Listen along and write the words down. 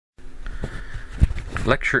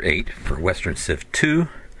Lecture 8 for Western Civ 2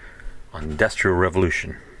 on Industrial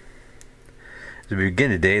Revolution. As we begin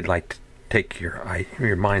today, I'd like to take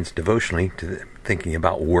your minds devotionally to thinking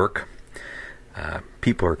about work.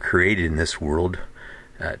 People are created in this world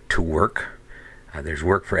to work. There's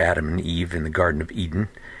work for Adam and Eve in the Garden of Eden.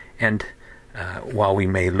 And while we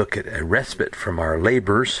may look at a respite from our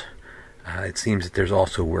labors, it seems that there's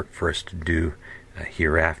also work for us to do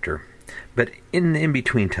hereafter. But in the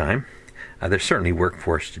in-between time, there's certainly work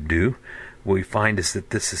for us to do. What we find is that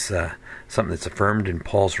this is something that's affirmed in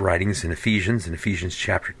Paul's writings in Ephesians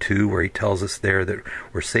chapter 2, where he tells us there that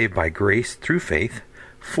we're saved by grace through faith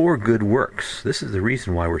for good works. This is the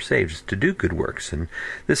reason why we're saved, is to do good works. And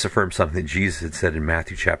this affirms something that Jesus had said in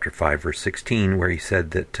Matthew chapter 5, verse 16, where he said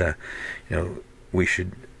that we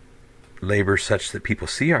should labor such that people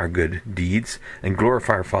see our good deeds and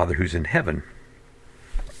glorify our Father who's in heaven.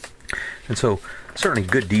 And so certainly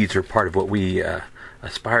good deeds are part of what we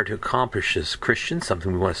aspire to accomplish as Christians,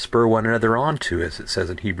 something we want to spur one another on to, as it says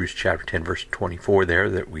in Hebrews chapter 10, verse 24 there,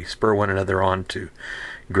 that we spur one another on to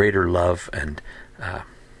greater love and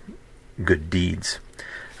good deeds.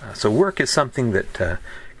 So work is something that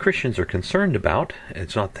Christians are concerned about.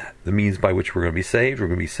 It's not the means by which we're going to be saved. We're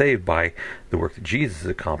going to be saved by the work that Jesus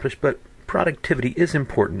has accomplished, but productivity is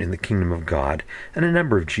important in the kingdom of God, and a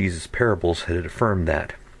number of Jesus' parables had affirmed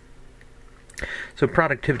that. So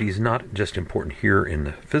productivity is not just important here in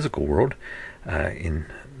the physical world, in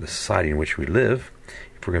the society in which we live,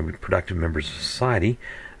 if we're going to be productive members of society,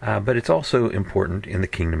 but it's also important in the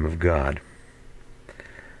kingdom of God.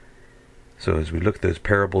 So as we look at those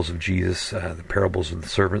parables of Jesus, the parables of the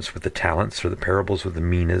servants with the talents, or the parables of the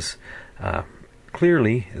minas,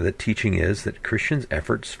 clearly the teaching is that Christians'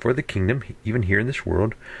 efforts for the kingdom, even here in this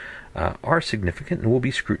world, are significant and will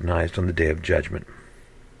be scrutinized on the day of judgment.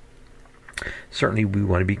 Certainly we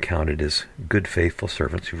want to be counted as good, faithful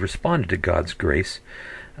servants who've responded to God's grace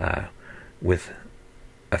with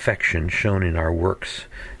affection shown in our works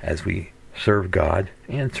as we serve God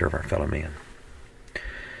and serve our fellow man.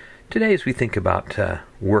 Today, as we think about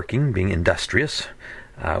working, being industrious,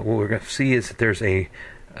 what we're going to see is that there's a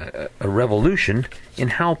revolution in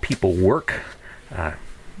how people work,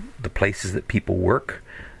 the places that people work,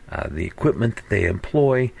 the equipment that they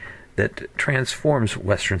employ, that transforms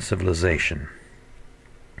Western civilization.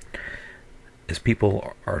 As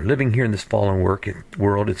people are living here in this fallen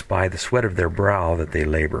world, it's by the sweat of their brow that they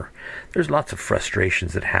labor. There's lots of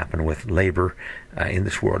frustrations that happen with labor in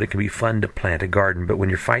this world. It can be fun to plant a garden, but when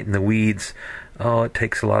you're fighting the weeds, it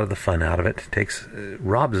takes a lot of the fun out of it. It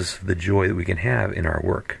robs us of the joy that we can have in our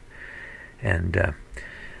work. And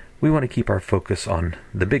we want to keep our focus on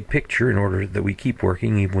the big picture in order that we keep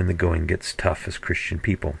working even when the going gets tough as Christian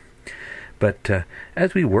people. But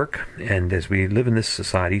as we work and as we live in this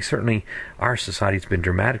society, certainly our society has been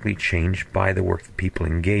dramatically changed by the work that people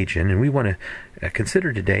engage in. And we want to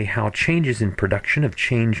consider today how changes in production have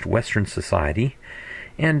changed Western society,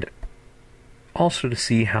 and also to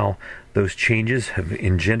see how those changes have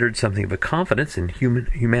engendered something of a confidence in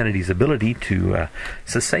humanity's ability to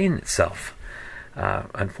sustain itself.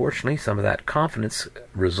 Unfortunately, some of that confidence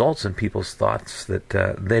results in people's thoughts that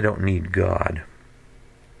they don't need God.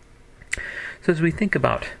 So as we think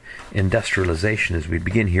about industrialization, as we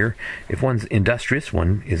begin here, if one's industrious,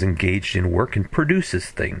 one is engaged in work and produces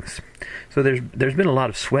things. So there's been a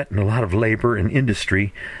lot of sweat and a lot of labor in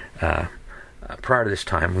industry prior to this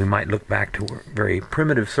time. We might look back to very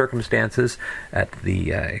primitive circumstances at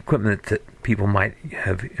the equipment that people might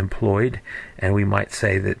have employed, and we might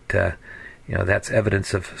say that that's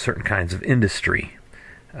evidence of certain kinds of industry,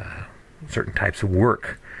 certain types of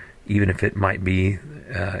work, even if it might be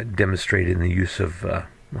demonstrated in the use of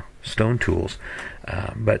stone tools.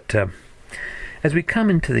 But as we come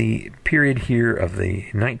into the period here of the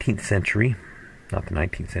 19th century, not the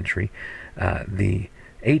 19th century, the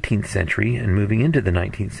 18th century, and moving into the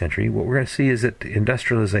 19th century, what we're going to see is that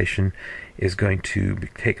industrialization is going to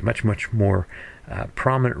take a much, much more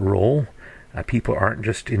prominent role. People aren't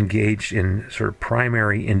just engaged in sort of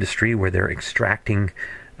primary industry where they're extracting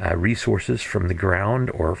resources from the ground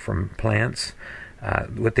or from plants.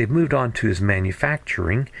 What they've moved on to is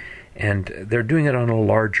manufacturing, and they're doing it on a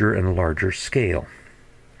larger and larger scale.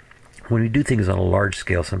 When we do things on a large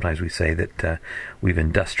scale, sometimes we say that we've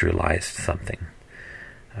industrialized something.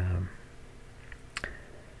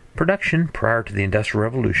 Production prior to the Industrial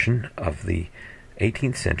Revolution of the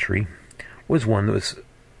 18th century was one that was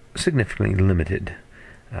significantly limited.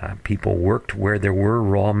 People worked where there were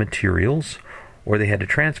raw materials, or they had to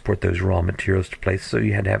transport those raw materials to places, so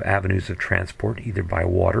you had to have avenues of transport, either by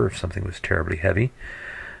water if something was terribly heavy,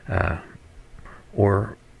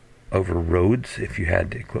 or over roads if you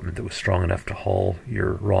had equipment that was strong enough to haul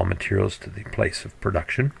your raw materials to the place of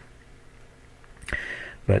production.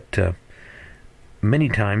 But many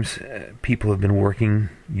times people have been working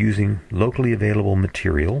using locally available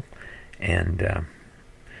material, and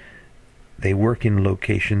they work in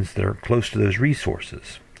locations that are close to those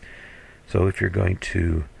resources. So if you're going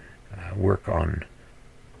to work on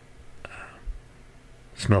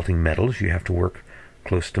smelting metals, you have to work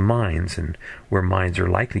close to mines, and where mines are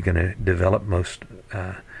likely going to develop most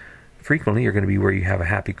frequently are going to be where you have a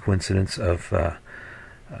happy coincidence of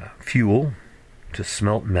fuel to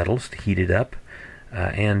smelt metals, to heat it up,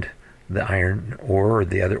 and the iron ore or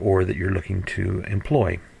the other ore that you're looking to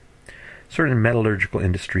employ. Certain metallurgical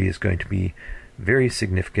industry is going to be very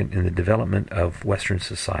significant in the development of Western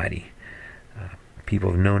society.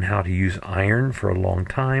 People have known how to use iron for a long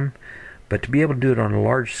time, but to be able to do it on a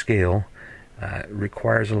large scale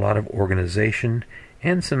requires a lot of organization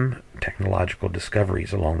and some technological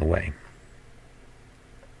discoveries along the way.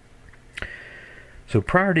 So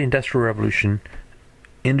prior to the Industrial Revolution,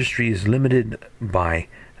 industry is limited by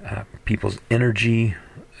people's energy,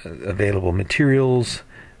 available materials,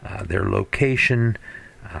 their location.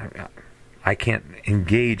 I can't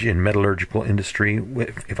engage in metallurgical industry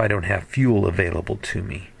if I don't have fuel available to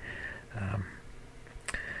me.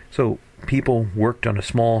 So people worked on a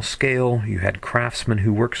small scale. You had craftsmen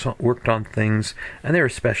who worked on things, and there were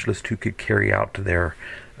specialists who could carry out their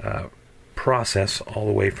process all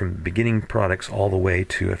the way from beginning products all the way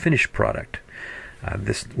to a finished product.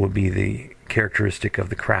 This would be the characteristic of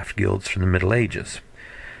the craft guilds from the Middle Ages.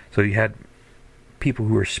 So you had people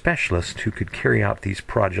who were specialists who could carry out these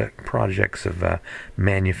projects of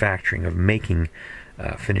manufacturing, of making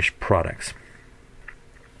finished products.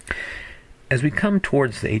 As we come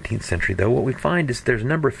towards the 18th century, though, what we find is there's a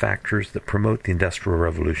number of factors that promote the Industrial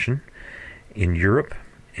Revolution in Europe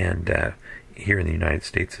and here in the United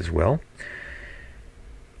States as well.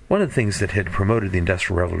 One of the things that had promoted the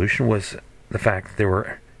Industrial Revolution was the fact that there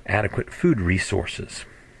were adequate food resources.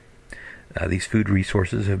 These food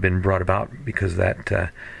resources have been brought about because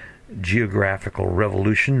that geographical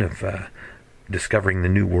revolution of discovering the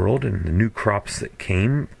New World and the new crops that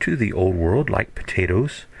came to the Old World, like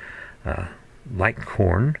potatoes, like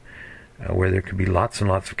corn, where there could be lots and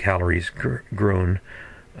lots of calories grown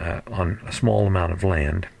on a small amount of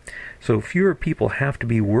land. So fewer people have to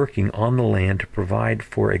be working on the land to provide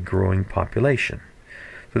for a growing population.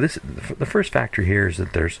 So the first factor here is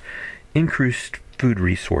that there's increased food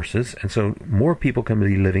resources, and so more people can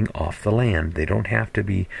be living off the land. They don't have to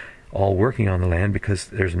be all working on the land because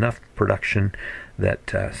there's enough production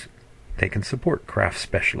that they can support craft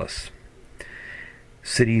specialists.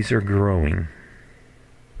 Cities are growing.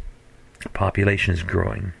 Population is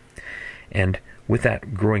growing. And with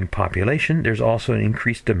that growing population, there's also an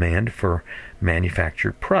increased demand for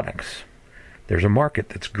manufactured products. There's a market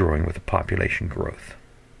that's growing with the population growth.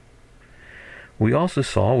 We also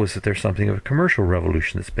saw was that there's something of a commercial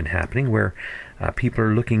revolution that's been happening where people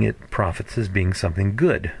are looking at profits as being something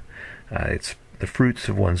good. It's the fruits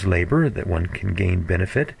of one's labor that one can gain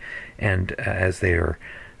benefit, and as they are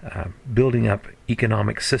building up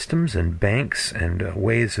economic systems and banks and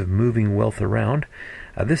ways of moving wealth around,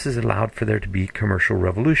 this has allowed for there to be commercial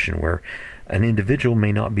revolution where an individual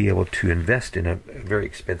may not be able to invest in a very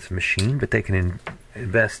expensive machine, but they can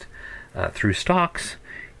invest through stocks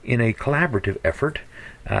in a collaborative effort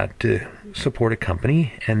to support a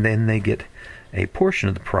company, and then they get a portion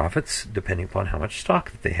of the profits depending upon how much stock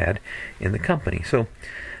that they had in the company. So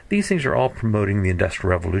these things are all promoting the Industrial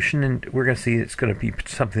Revolution, and we're going to see it's going to be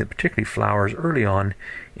something that particularly flowers early on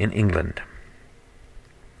in England.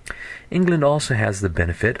 England also has the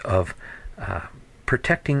benefit of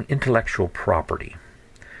protecting intellectual property.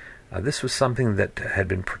 This was something that had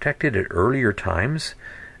been protected at earlier times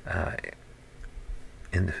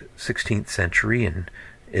in the 16th century in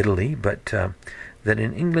Italy, but that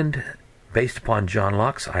in England, based upon John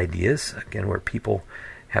Locke's ideas, again, where people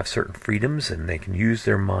have certain freedoms and they can use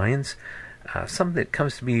their minds, something that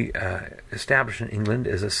comes to be established in England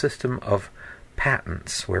is a system of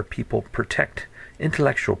patents where people protect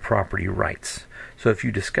intellectual property rights. So if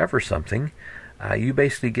you discover something, you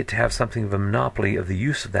basically get to have something of a monopoly of the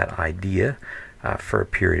use of that idea for a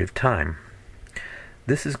period of time.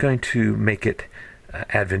 This is going to make it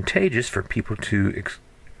advantageous for people to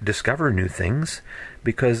discover new things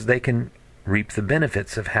because they can reap the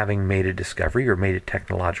benefits of having made a discovery or made a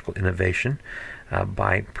technological innovation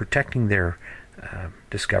by protecting their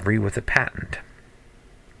discovery with a patent.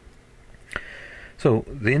 So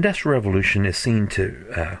the Industrial Revolution is seen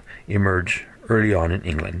to emerge early on in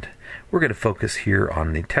England. We're going to focus here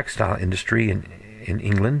on the textile industry in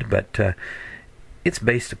England, but it's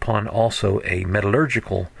based upon also a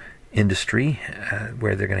metallurgical industry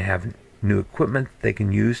where they're going to have new equipment they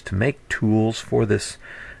can use to make tools for this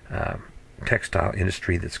textile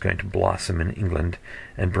industry that's going to blossom in England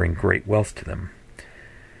and bring great wealth to them.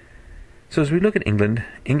 So as we look at England,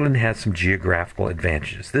 England has some geographical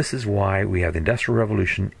advantages. This is why we have the Industrial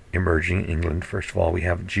Revolution emerging in England. First of all, we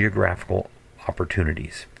have geographical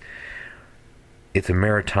opportunities. It's a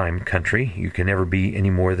maritime country. You can never be any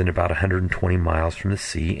more than about 120 miles from the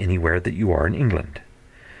sea anywhere that you are in England.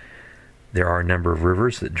 There are a number of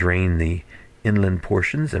rivers that drain the inland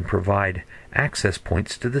portions and provide access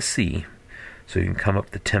points to the sea. So you can come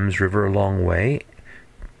up the Thames River a long way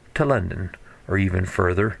to London, or even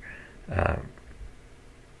further,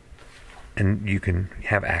 and you can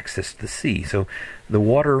have access to the sea. So the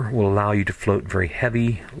water will allow you to float very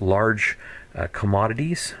heavy, large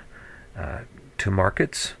commodities to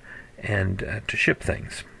markets and to ship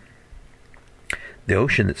things. The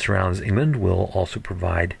ocean that surrounds England will also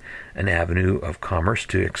provide an avenue of commerce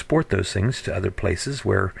to export those things to other places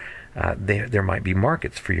where there might be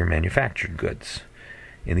markets for your manufactured goods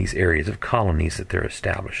in these areas of colonies that they're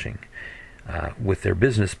establishing with their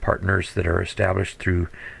business partners that are established through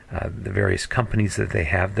the various companies that they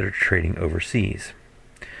have that are trading overseas.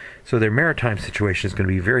 So their maritime situation is going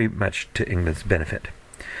to be very much to England's benefit.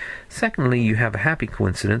 Secondly, you have a happy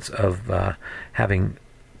coincidence of having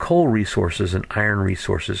coal resources and iron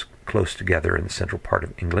resources close together in the central part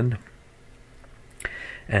of England.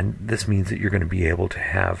 And this means that you're going to be able to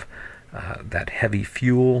have that heavy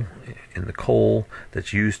fuel in the coal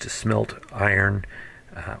that's used to smelt iron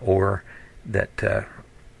ore that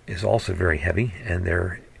is also very heavy, and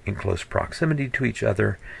they're in close proximity to each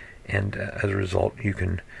other, and as a result you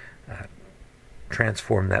can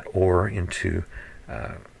transform that ore into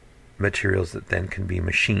materials that then can be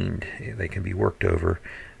machined. They can be worked over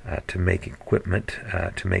to make equipment,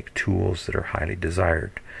 to make tools that are highly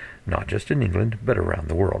desired, not just in England, but around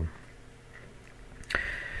the world.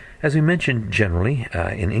 As we mentioned, generally,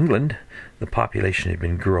 in England, the population had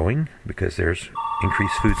been growing because there's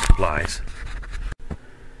increased food supplies.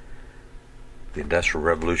 The Industrial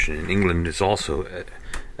Revolution in England is also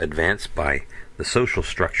advanced by the social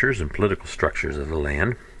structures and political structures of the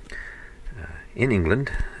land. In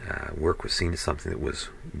England, work was seen as something that was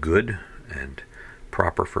good and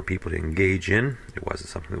proper for people to engage in. It wasn't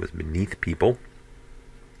something that was beneath people.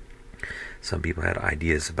 Some people had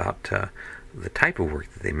ideas about the type of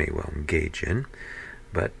work that they may well engage in,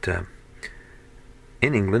 but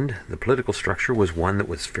in England, the political structure was one that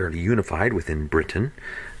was fairly unified within Britain,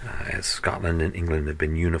 as Scotland and England have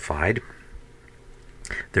been unified.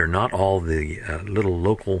 They're not all the little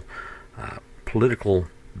local political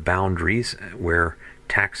boundaries where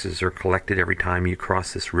taxes are collected every time you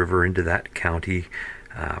cross this river into that county.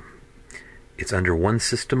 It's under one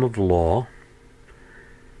system of law.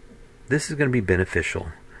 This is going to be beneficial.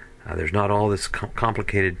 There's not all this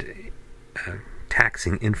complicated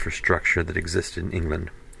taxing infrastructure that existed in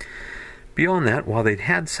England. Beyond that, while they'd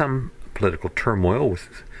had some political turmoil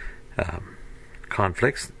with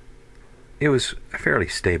conflicts, it was a fairly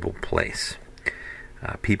stable place.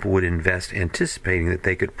 People would invest anticipating that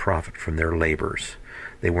they could profit from their labors.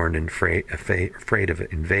 They weren't afraid of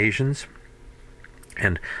invasions,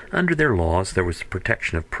 and under their laws there was the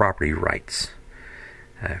protection of property rights.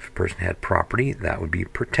 If a person had property, that would be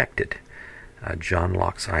protected. John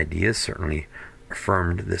Locke's ideas certainly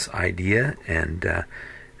affirmed this idea, and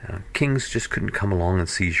kings just couldn't come along and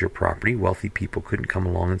seize your property. Wealthy people couldn't come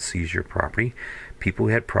along and seize your property. People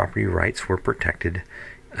who had property rights were protected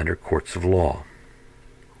under courts of law.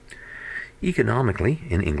 Economically,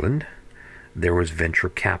 in England, there was venture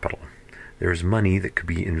capital. There was money that could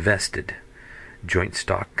be invested. Joint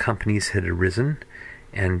stock companies had arisen,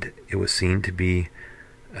 and it was seen to be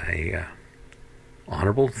a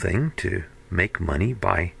honorable thing to make money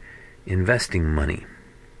by investing money.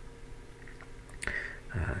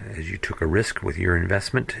 As you took a risk with your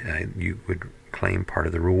investment, you would claim part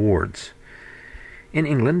of the rewards. In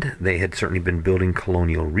England, they had certainly been building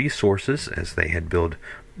colonial resources as they had built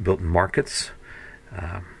markets,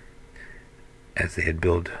 as they had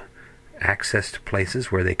built access to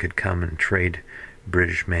places where they could come and trade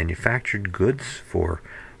British manufactured goods for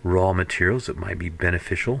raw materials that might be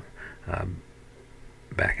beneficial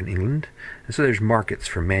back in England. And so there's markets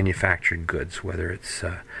for manufactured goods, whether it's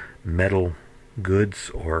metal goods,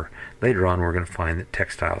 or later on we're going to find that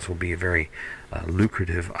textiles will be a very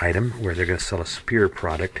lucrative item where they're going to sell a superior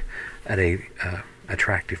product at a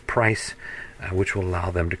attractive price, which will allow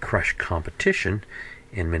them to crush competition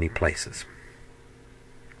in many places.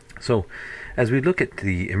 So As we look at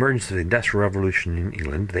the emergence of the Industrial Revolution in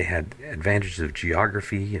England, they had advantages of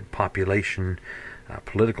geography and population,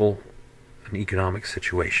 political and economic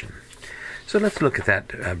situation. So let's look at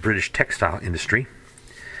that British textile industry.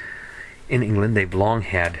 In England, they've long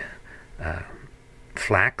had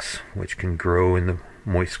flax, which can grow in the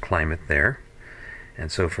moist climate there.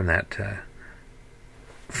 And so from that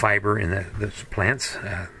fiber in those plants,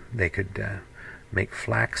 they could make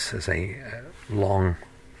flax as a long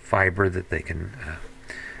fiber that they can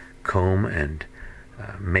comb and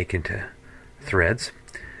make into threads.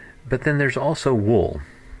 But then there's also wool.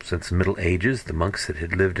 Since the Middle Ages, the monks that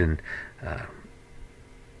had lived in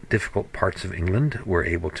difficult parts of England were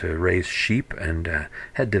able to raise sheep and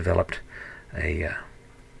had developed a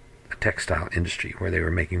textile industry where they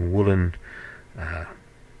were making woolen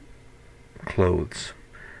clothes.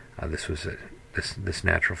 This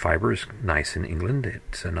natural fiber is nice in England.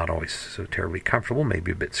 It's not always so terribly comfortable,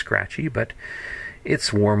 maybe a bit scratchy, but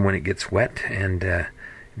it's warm when it gets wet and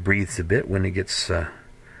breathes a bit when it gets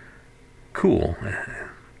cool,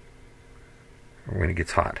 or when it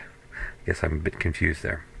gets hot. I guess I'm a bit confused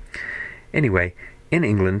there. Anyway, in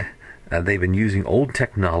England, they've been using old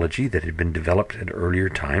technology that had been developed at earlier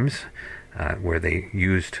times, where they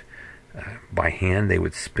used, by hand, they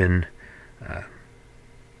would spin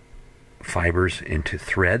fibers into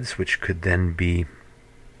threads, which could then be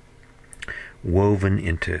woven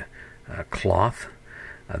into cloth.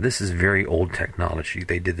 This is very old technology.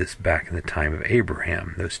 They did this back in the time of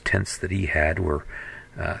Abraham. Those tents that he had were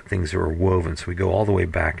things that were woven. So we go all the way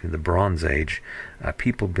back into the Bronze Age.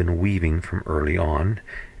 People have been weaving from early on,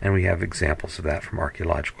 and we have examples of that from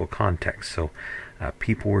archaeological context. So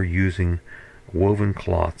people were using woven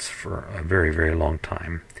cloths for a very, very long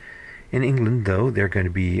time. In England, though, they're going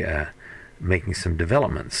to be making some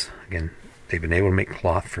developments. Again, they've been able to make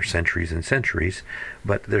cloth for centuries and centuries,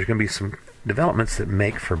 but there's going to be some developments that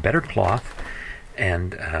make for better cloth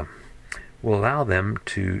and will allow them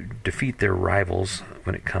to defeat their rivals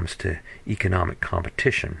when it comes to economic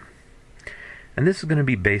competition. And this is going to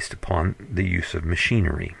be based upon the use of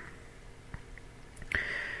machinery.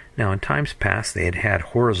 Now, in times past, they had had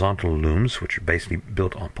horizontal looms, which are basically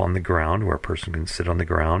built upon the ground, where a person can sit on the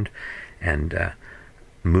ground and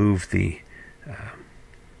move the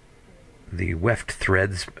weft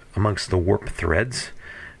threads amongst the warp threads,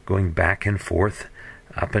 going back and forth,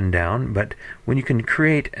 up and down. But when you can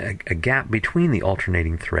create a gap between the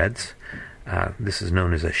alternating threads, this is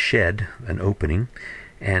known as a shed, an opening,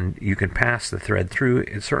 and you can pass the thread through.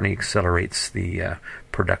 It certainly accelerates the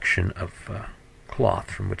production of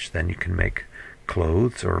cloth, from which then you can make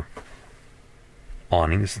clothes or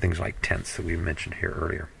awnings, things like tents that we mentioned here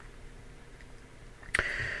earlier.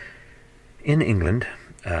 In England,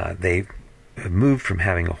 they have moved from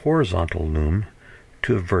having a horizontal loom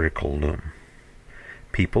to a vertical loom.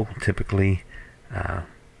 People typically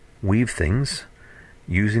weave things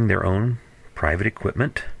using their own private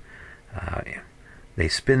equipment. They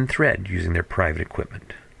spin thread using their private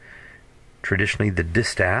equipment. Traditionally, the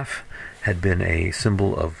distaff had been a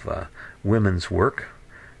symbol of women's work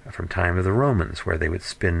from time of the Romans, where they would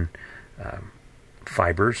spin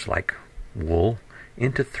fibers like wool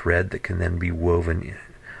into thread that can then be woven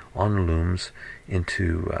on looms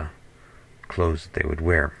into clothes that they would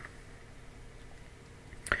wear.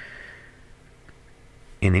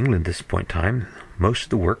 In England at this point in time, most of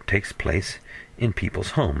the work takes place in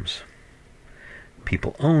people's homes.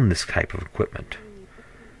 People own this type of equipment.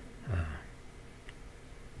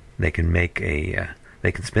 They can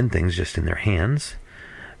they can spin things just in their hands,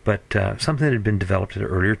 but something that had been developed at an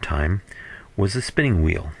earlier time was the spinning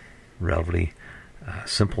wheel. Relatively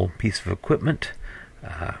simple piece of equipment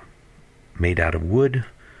made out of wood,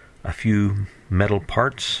 a few metal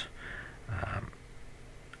parts,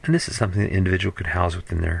 and this is something that an individual could house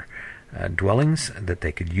within their dwellings, that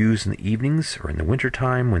they could use in the evenings or in the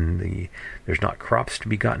wintertime when there's not crops to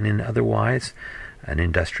be gotten in otherwise. An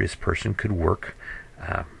industrious person could work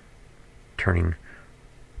turning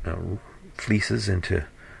fleeces into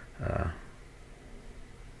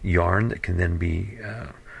yarn that can then be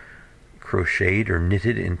crocheted or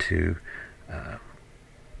knitted into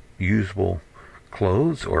usable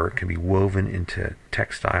clothes, or it can be woven into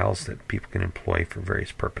textiles that people can employ for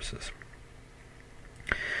various purposes.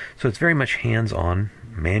 So it's very much hands-on,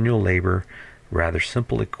 manual labor, rather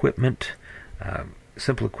simple equipment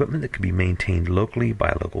that can be maintained locally by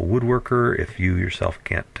a local woodworker if you yourself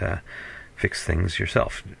can't fix things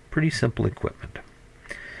yourself. Pretty simple equipment.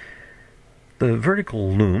 The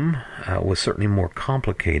vertical loom was certainly more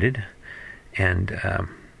complicated, but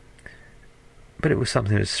it was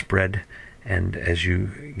something that spread, and as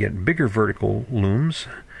you get bigger vertical looms,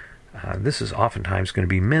 This is oftentimes going to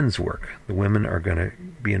be men's work. The women are going to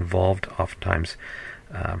be involved oftentimes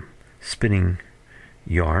spinning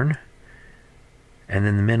yarn, and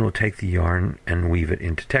then the men will take the yarn and weave it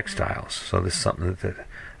into textiles. So this is something that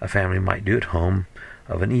a family might do at home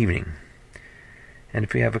of an evening. And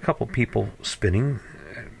if you have a couple people spinning,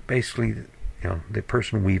 basically, the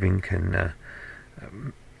person weaving can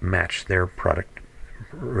match their product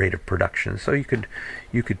rate of production. So you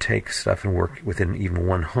could take stuff and work within even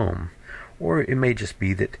one home, or it may just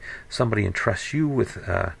be that somebody entrusts you with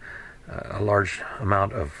a large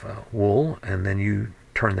amount of wool, and then you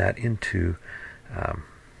turn that into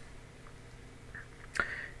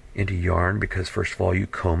yarn, because first of all you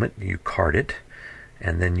comb it, you card it,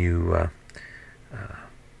 and then you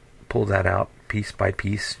pull that out piece by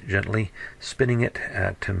piece, gently spinning it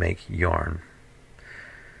to make yarn.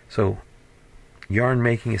 So yarn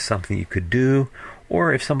making is something you could do,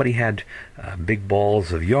 or if somebody had big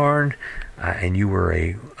balls of yarn and you were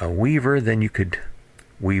a weaver, then you could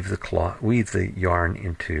weave the yarn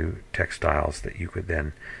into textiles that you could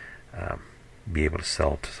then be able to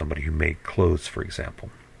sell to somebody who made clothes, for example.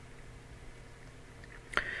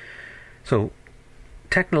 So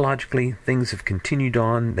technologically, things have continued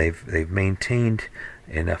on. They've maintained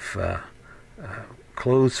enough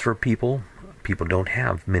clothes for people. People don't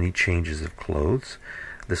have many changes of clothes.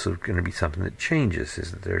 This is going to be something that changes,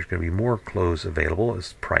 is that there's going to be more clothes available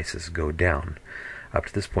as prices go down. Up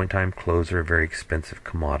to this point in time, clothes are a very expensive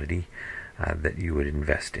commodity that you would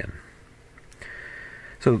invest in.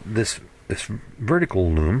 So this vertical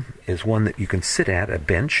loom is one that you can sit at a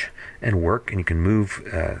bench and work, and you can move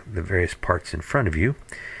the various parts in front of you.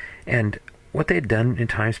 And what they had done in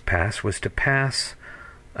times past was to pass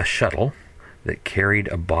a shuttle that carried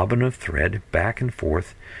a bobbin of thread back and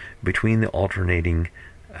forth between the alternating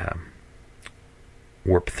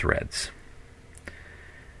warp threads.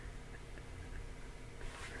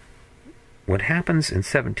 What happens in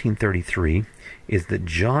 1733 is that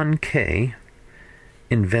John Kay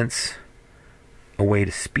invents a way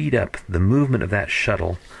to speed up the movement of that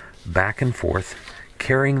shuttle back and forth,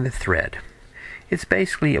 carrying the thread. It's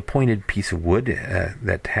basically a pointed piece of wood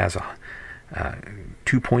that has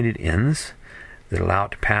two pointed ends that allow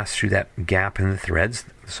it to pass through that gap in the threads,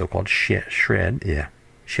 the so-called shed.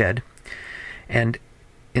 And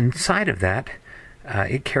inside of that,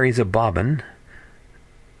 it carries a bobbin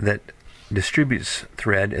that distributes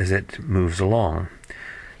thread as it moves along.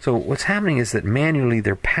 So what's happening is that manually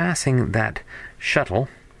they're passing that shuttle,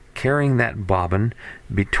 carrying that bobbin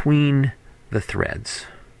between the threads.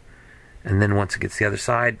 And then once it gets to the other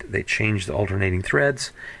side, they change the alternating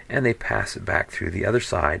threads, and they pass it back through the other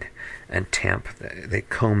side and they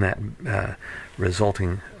comb that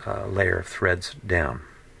resulting layer of threads down.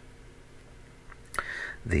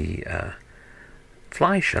 The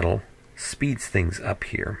fly shuttle speeds things up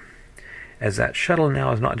here, as that shuttle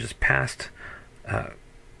now is not just passed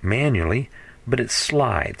manually, but it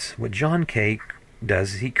slides. What John Kay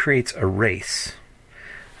does is he creates a race,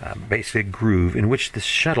 basically a groove in which the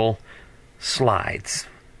shuttle slides,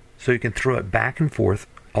 so you can throw it back and forth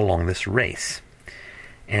along this race.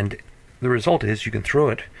 And the result is you can throw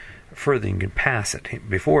it further than you can pass it.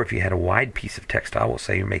 Before, if you had a wide piece of textile, we'll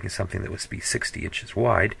say you're making something that would be 60 inches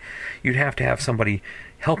wide, you'd have to have somebody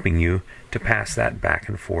helping you to pass that back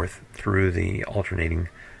and forth through the alternating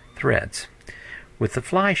threads. With the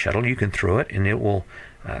fly shuttle, you can throw it and it will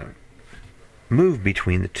move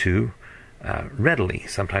between the two readily.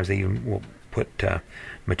 Sometimes they even will put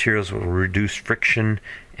materials that will reduce friction,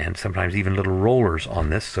 and sometimes even little rollers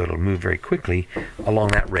on this, so it'll move very quickly along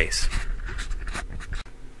that race.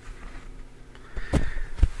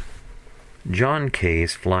 John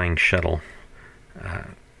Kay's flying shuttle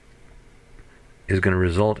is going to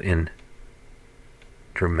result in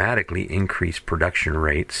dramatically increased production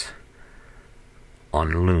rates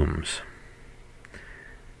on looms.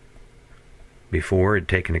 Before, it had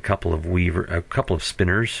taken a couple of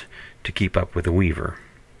spinners to keep up with a weaver.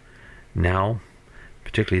 Now,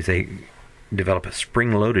 particularly as they develop a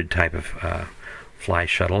spring-loaded type of fly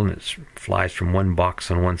shuttle, and it flies from one box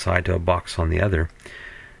on one side to a box on the other,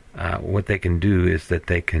 what they can do is that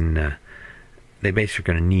they basically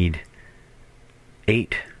going to need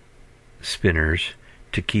 8 spinners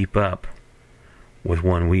to keep up with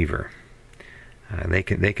one weaver. They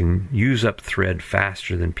can use up thread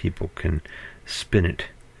faster than people can spin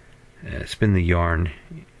the yarn,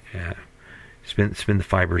 spin the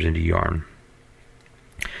fibers into yarn.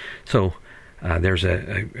 So there's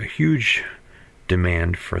a huge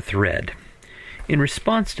demand for thread. In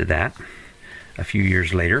response to that, a few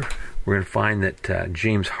years later, we're going to find that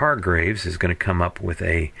James Hargreaves is going to come up with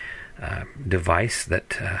a device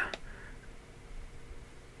that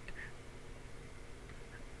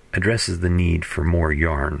addresses the need for more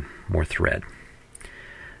yarn, more thread.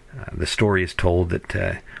 The story is told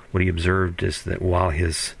that what he observed is that while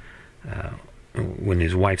when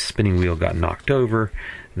his wife's spinning wheel got knocked over,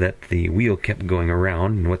 that the wheel kept going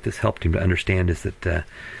around, and what this helped him to understand is that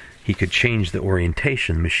he could change the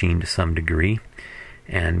orientation of the machine to some degree,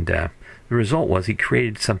 and the result was he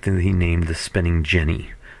created something that he named the spinning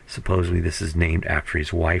jenny. Supposedly this is named after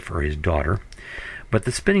his wife or his daughter, but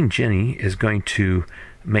the spinning jenny is going to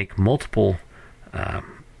make multiple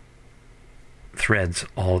threads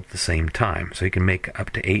all at the same time. So you can make up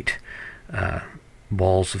to 8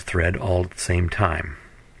 balls of thread all at the same time.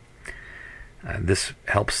 This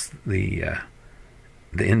helps the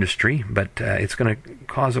industry, but it's going to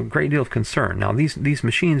cause a great deal of concern. Now these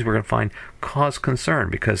machines we're going to find cause concern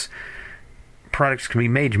because products can be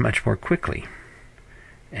made much more quickly,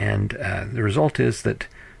 and the result is that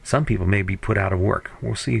some people may be put out of work.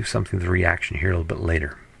 We'll see something of the reaction here a little bit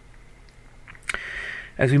later.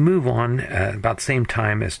 As we move on, about the same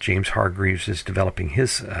time as James Hargreaves is developing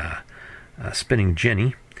his spinning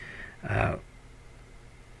jenny, an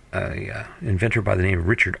inventor by the name of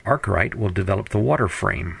Richard Arkwright will develop the water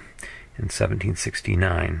frame in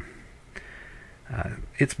 1769.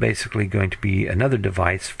 It's basically going to be another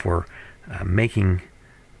device for making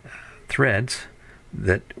threads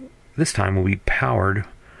that this time will be powered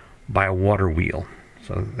by a water wheel.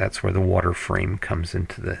 So that's where the water frame comes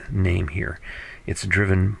into the name here. It's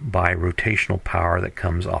driven by rotational power that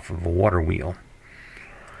comes off of a water wheel.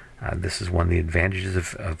 This is one of the advantages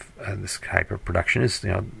of this type of production is,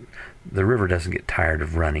 the river doesn't get tired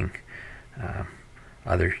of running.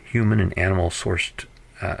 Other human and animal sourced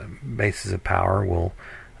bases of power will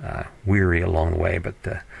weary along the way, but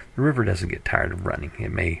the river doesn't get tired of running.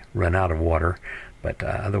 It may run out of water, but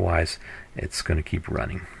otherwise it's going to keep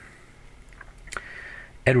running.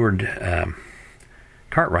 Edward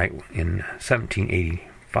Cartwright in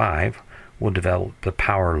 1785 will develop the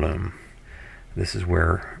power loom. This is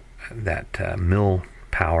where that mill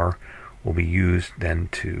power will be used then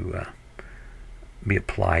to be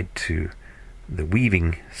applied to the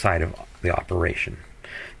weaving side of the operation.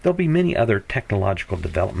 There'll be many other technological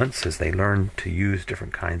developments as they learn to use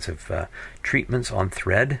different kinds of treatments on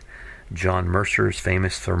thread. John Mercer's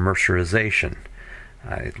famous thermercerization.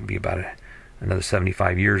 It'll be about another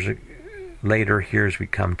 75 years later here as we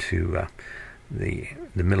come to the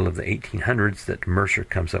middle of the 1800s that Mercer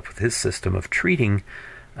comes up with his system of treating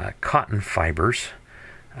cotton fibers,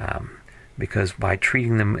 because by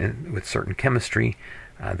treating them with certain chemistry,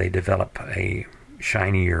 they develop a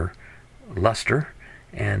shinier luster,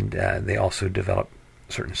 and they also develop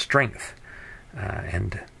certain strength.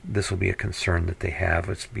 And this will be a concern that they have.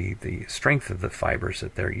 It's be the strength of the fibers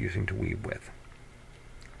that they're using to weave with.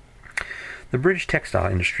 The British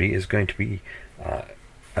textile industry is going to be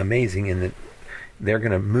amazing in that they're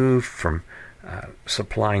going to move from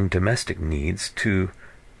supplying domestic needs to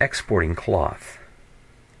exporting cloth.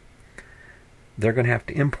 They're going to have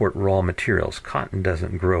to import raw materials. Cotton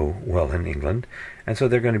doesn't grow well in England, and so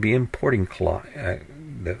they're going to be importing cloth,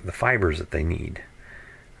 the fibers that they need.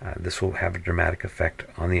 This will have a dramatic effect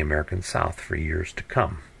on the American South for years to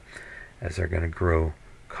come, as they're going to grow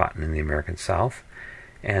cotton in the American South.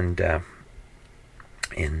 And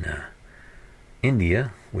in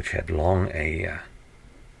India, which had long a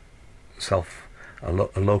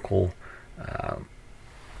local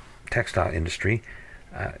textile industry,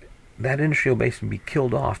 that industry will basically be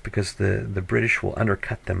killed off because the British will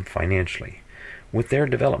undercut them financially. With their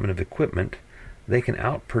development of equipment, they can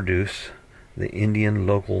outproduce the Indian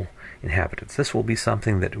local inhabitants. This will be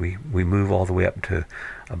something that we move all the way up to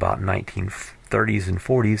about 1930s and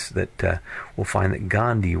 40s, that we'll find that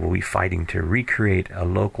Gandhi will be fighting to recreate a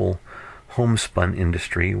local homespun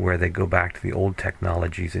industry where they go back to the old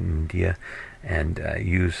technologies in India and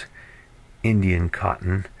use Indian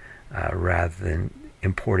cotton rather than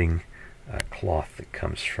importing cloth that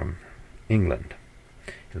comes from England.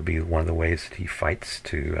 It'll be one of the ways that he fights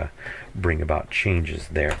to bring about changes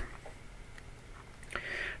there.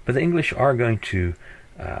 But the English are going to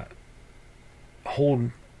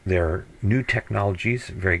hold their new technologies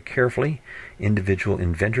very carefully. Individual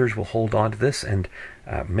inventors will hold on to this, and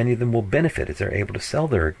many of them will benefit as they're able to sell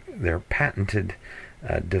their patented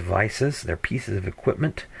devices, their pieces of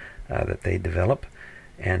equipment that they develop,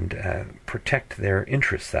 and protect their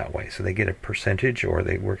interests that way. So they get a percentage, or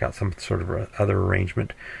they work out some sort of other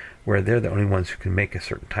arrangement where they're the only ones who can make a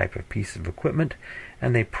certain type of piece of equipment,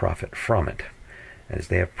 and they profit from it. As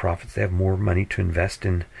they have profits, they have more money to invest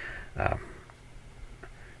in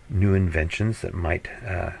new inventions that might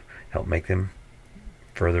help make them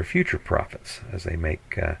further future profits as they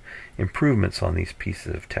make improvements on these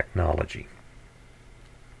pieces of technology.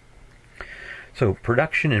 So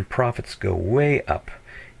production and profits go way up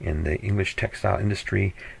in the English textile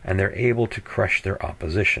industry, and they're able to crush their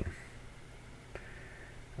opposition.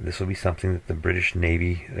 This will be something that the British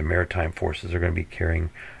Navy, the maritime forces, are going to be carrying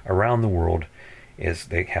around the world, is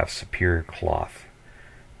they have superior cloth.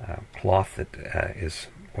 Cloth that is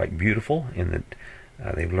quite beautiful in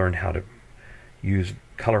that they've learned how to use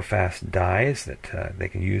color-fast dyes that they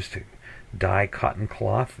can use to dye cotton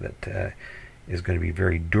cloth that is going to be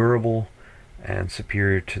very durable and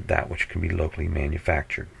superior to that which can be locally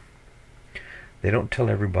manufactured. They don't tell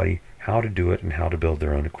everybody how to do it and how to build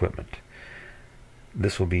their own equipment.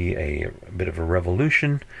 This will be a bit of a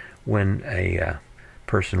revolution when a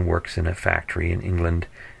person works in a factory in England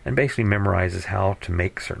and basically memorizes how to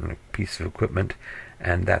make certain pieces of equipment,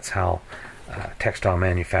 and that's how textile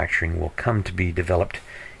manufacturing will come to be developed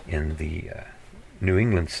in the New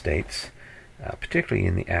England states, particularly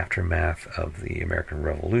in the aftermath of the American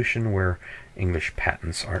Revolution, where English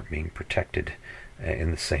patents aren't being protected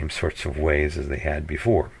in the same sorts of ways as they had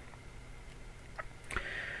before.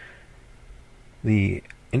 The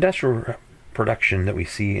industrial production that we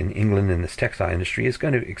see in England in this textile industry is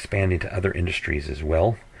going to expand into other industries as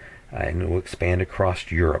well, and it will expand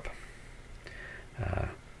across Europe.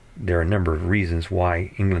 There are a number of reasons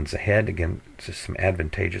why England's ahead. Again, just some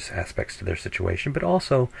advantageous aspects to their situation, but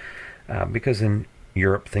also because in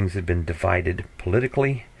Europe things had been divided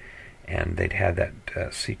politically, and they'd had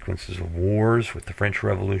that sequences of wars with the French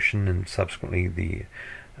Revolution and subsequently the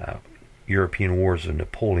European Wars of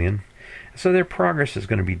Napoleon. So their progress is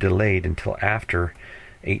going to be delayed until after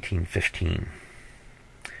 1815.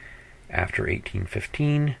 After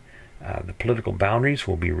 1815, the political boundaries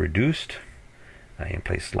will be reduced. In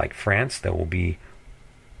places like France, there will be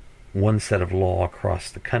one set of law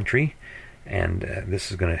across the country, and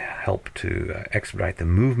this is going to help to expedite the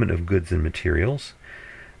movement of goods and materials.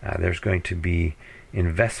 There's going to be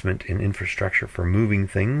investment in infrastructure for moving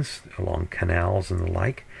things along canals and the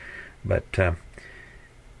like, but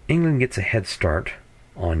England gets a head start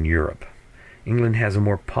on Europe. England has a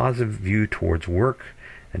more positive view towards work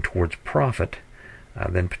and towards profit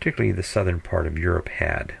than particularly the southern part of Europe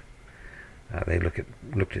had. They looked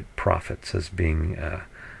at profits as being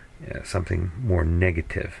something more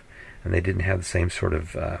negative, and they didn't have the same sort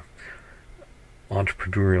of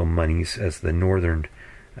entrepreneurial monies as the northern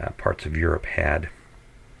parts of Europe had,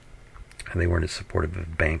 and they weren't as supportive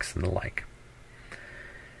of banks and the like.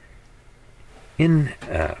 In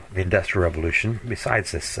the Industrial Revolution,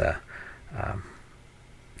 besides this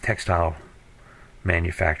textile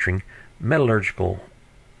manufacturing, metallurgical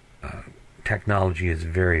technology is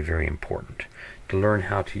very, very important to learn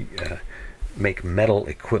how to make metal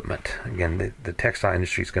equipment. Again, the textile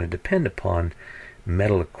industry is going to depend upon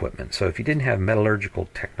metal equipment. So if you didn't have metallurgical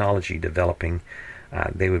technology developing,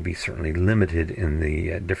 they would be certainly limited in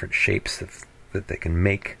the different shapes that they can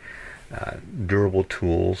make durable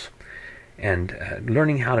tools. And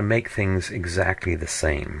learning how to make things exactly the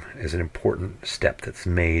same is an important step that's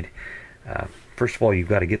made. First of all, you've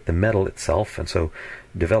got to get the metal itself, and so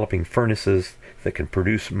developing furnaces that can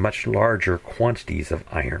produce much larger quantities of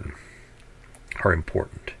iron are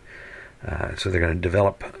important. So they're going to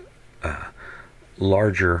develop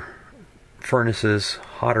larger furnaces,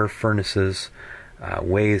 hotter furnaces,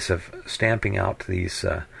 ways of stamping out these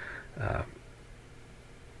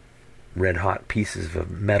red-hot pieces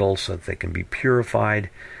of metal so that they can be purified.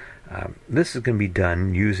 This is going to be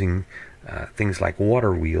done using things like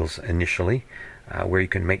water wheels initially, where you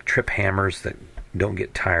can make trip hammers that don't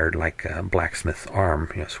get tired like a blacksmith's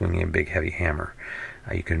arm, swinging a big heavy hammer.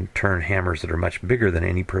 You can turn hammers that are much bigger than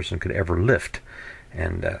any person could ever lift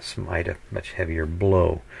and smite a much heavier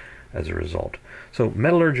blow as a result. So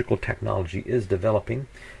metallurgical technology is developing,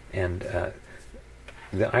 and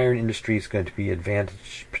the iron industry is going to be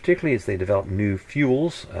advantaged, particularly as they develop new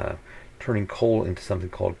fuels, turning coal into something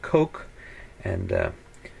called coke, and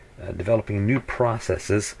developing new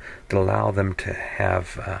processes that allow them to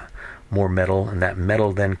have more metal, and that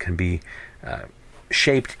metal then can be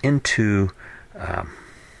shaped into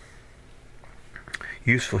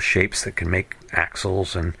useful shapes that can make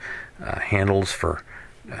axles and handles for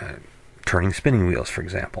turning spinning wheels, for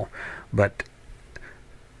example. But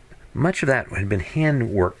much of that had been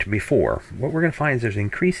hand-worked before. What we're going to find is there's an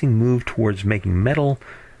increasing move towards making metal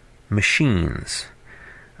machines.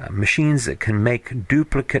 Machines that can make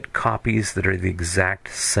duplicate copies that are the exact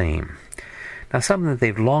same. Now, something that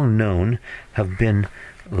they've long known have been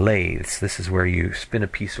lathes. This is where you spin a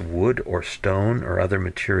piece of wood or stone or other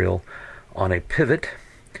material on a pivot,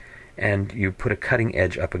 and you put a cutting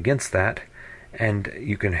edge up against that, and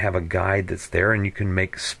you can have a guide that's there, and you can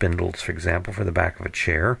make spindles, for example, for the back of a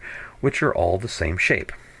chair, which are all the same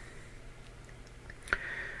shape.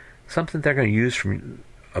 Something they're going to use from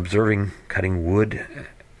observing cutting wood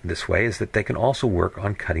this way is that they can also work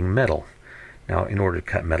on cutting metal. Now, in order to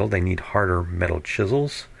cut metal, they need harder metal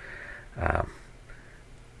chisels.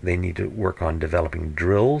 They need to work on developing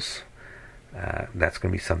drills. That's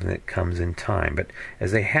going to be something that comes in time. But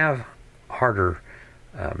as they have harder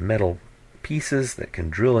metal pieces that can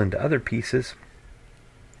drill into other pieces,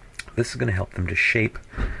 this is going to help them to shape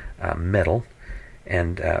metal.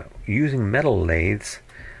 And using metal lathes,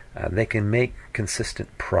 they can make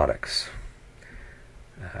consistent products.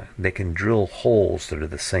 They can drill holes that are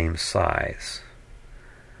the same size.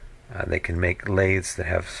 They can make lathes that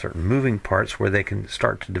have certain moving parts where they can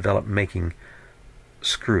start to develop making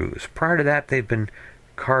screws. Prior to that, they've been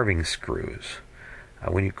carving screws.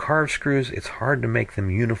 When you carve screws, it's hard to make them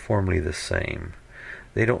uniformly the same.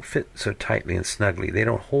 They don't fit so tightly and snugly. They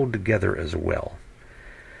don't hold together as well.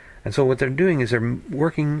 And so what they're doing is they're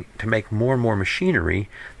working to make more and more machinery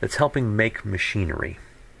that's helping make machinery.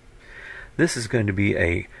 This is going to be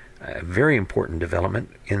a very important development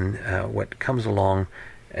in what comes along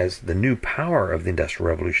as the new power of the Industrial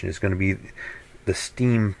Revolution is going to be the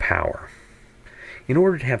steam power. In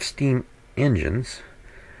order to have steam engines,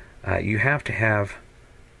 you have to have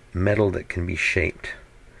metal that can be shaped.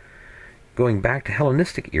 Going back to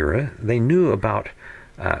Hellenistic era, they knew about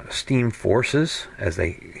steam forces. As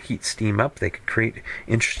they heat steam up, they could create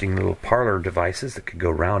interesting little parlor devices that could go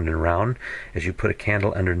round and round as you put a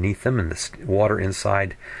candle underneath them, and the water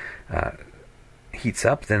inside heats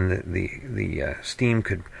up. Then the steam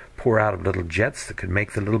could pour out of little jets that could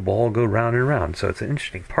make the little ball go round and round. So it's an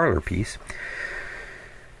interesting parlor piece.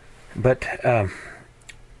 But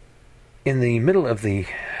in the middle of the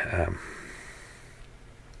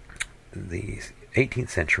 18th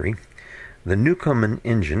century, the Newcomen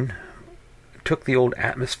engine took the old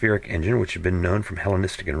atmospheric engine, which had been known from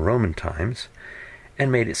Hellenistic and Roman times,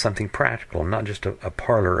 and made it something practical, not just a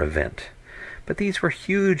parlor event. But these were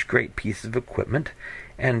huge, great pieces of equipment,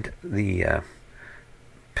 and the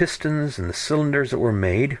pistons and the cylinders that were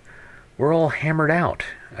made were all hammered out.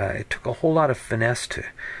 It took a whole lot of finesse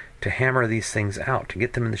to hammer these things out, to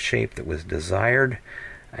get them in the shape that was desired,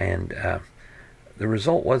 and the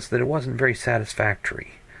result was that it wasn't very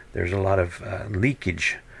satisfactory. There's a lot of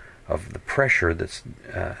leakage of the pressure that's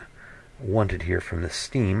wanted here from the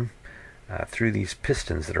steam through these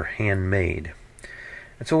pistons that are handmade.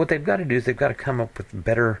 And so what they've got to do is they've got to come up with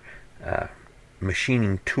better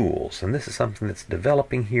machining tools. And this is something that's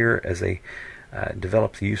developing here as they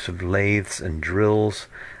develop the use of lathes and drills,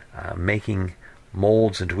 making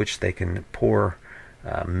molds into which they can pour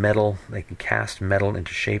metal. They can cast metal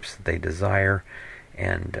into shapes that they desire.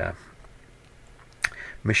 And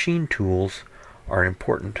machine tools are an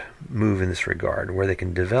important move in this regard, where they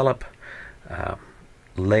can develop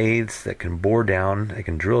lathes that can bore down, they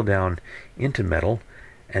can drill down into metal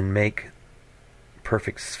and make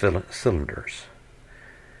perfect cylinders.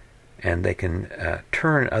 And they can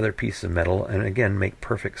turn other pieces of metal and again make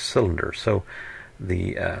perfect cylinders. So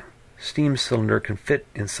the steam cylinder can fit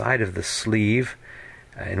inside of the sleeve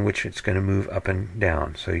in which it's going to move up and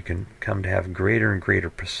down. So you can come to have greater and greater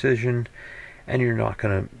precision, and you're not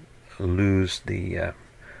going to lose the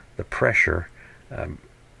pressure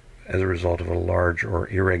as a result of a large or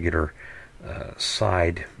irregular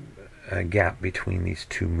side gap between these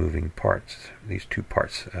two moving parts, these two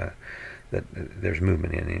parts that there's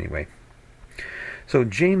movement in anyway. So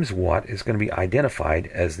James Watt is going to be identified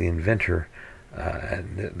as the inventor,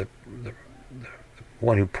 the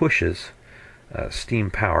one who pushes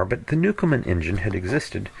steam power, but the Newcomen engine had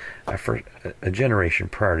existed for a generation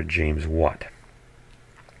prior to James Watt.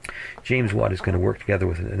 James Watt is going to work together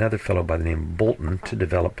with another fellow by the name of Bolton to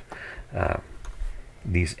develop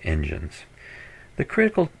these engines. The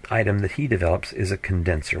critical item that he develops is a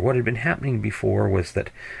condenser. What had been happening before was that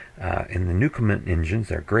in the Newcomen engines,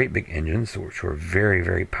 they're great big engines which were very,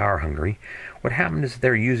 very power hungry. What happened is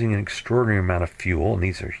they're using an extraordinary amount of fuel, and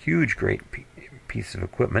these are huge, great pieces of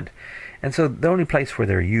equipment. And so the only place where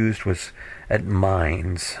they're used was at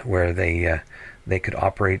mines, where they could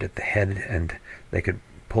operate at the head and they could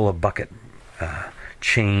pull a bucket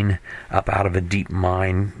chain up out of a deep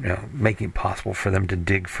mine, making it possible for them to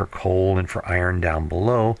dig for coal and for iron down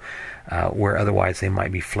below, where otherwise they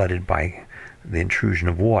might be flooded by the intrusion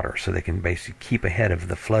of water. So they can basically keep ahead of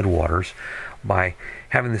the flood waters by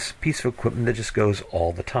having this piece of equipment that just goes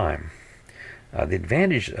all the time. The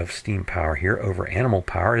advantage of steam power here over animal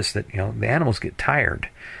power is that the animals get tired.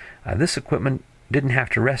 This equipment didn't have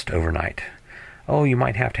to rest overnight. Oh, you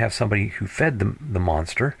might have to have somebody who fed the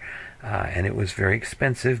monster, and it was very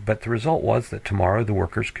expensive, but the result was that tomorrow the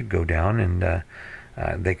workers could go down and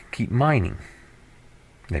they could keep mining.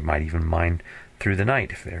 They might even mine through the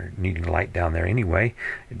night if they're needing light down there anyway.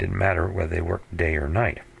 It didn't matter whether they worked day or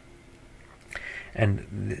night.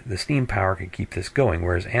 And the steam power could keep this going,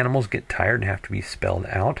 whereas animals get tired and have to be spelled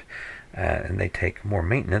out, and they take more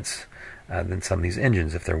maintenance than some of these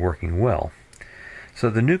engines if they're working well. So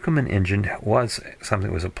the Newcomen engine was something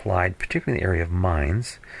that was applied particularly in the area of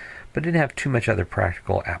mines, but didn't have too much other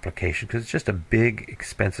practical application because it's just a big,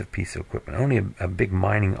 expensive piece of equipment. Only a big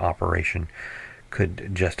mining operation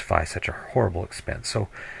could justify such a horrible expense. So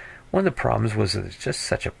one of the problems was that it's just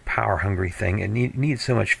such a power-hungry thing. It needs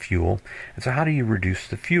so much fuel. And so how do you reduce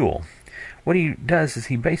the fuel? What he does is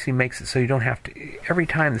he basically makes it so you don't have to, every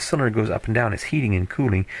time the cylinder goes up and down, it's heating and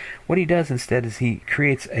cooling. What he does instead is he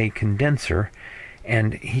creates a condenser,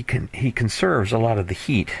 and he conserves a lot of the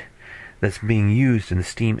heat that's being used in the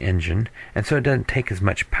steam engine, and so it doesn't take as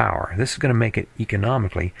much power. This is going to make it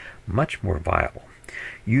economically much more viable.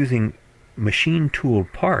 Using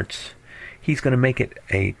machine-tooled parts, he's going to make it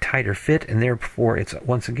a tighter fit, and therefore it's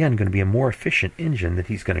once again going to be a more efficient engine that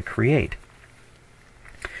he's going to create.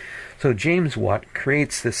 So James Watt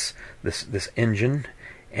creates this engine,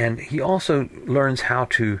 and he also learns how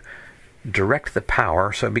to direct the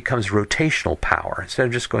power so it becomes rotational power instead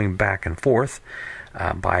of just going back and forth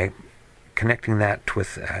by connecting that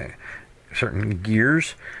with certain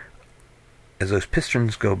gears. As those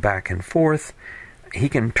pistons go back and forth, he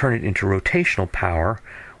can turn it into rotational power,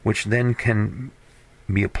 which then can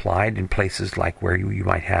be applied in places like where you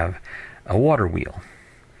might have a water wheel.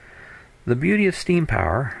 The beauty of steam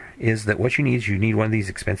power is that what you need one of these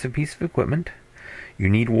expensive pieces of equipment, you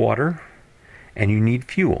need water, and you need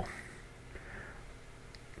fuel.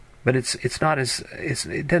 But it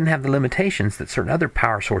doesn't have the limitations that certain other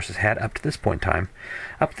power sources had up to this point in time.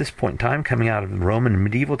 Up to this point in time, coming out of the Roman and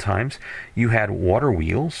medieval times, you had water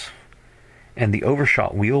wheels, and the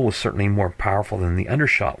overshot wheel was certainly more powerful than the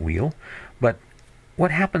undershot wheel. But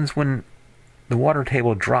what happens when the water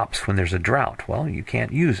table drops when there's a drought? Well, you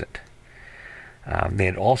can't use it. They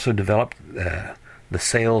had also developed the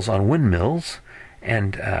sails on windmills,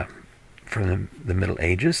 and from the Middle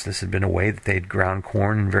Ages, this had been a way that they'd ground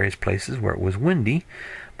corn in various places where it was windy,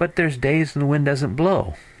 but there's days when the wind doesn't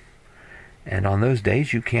blow. And on those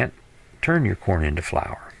days, you can't turn your corn into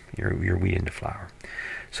flour, your wheat into flour.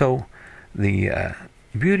 So the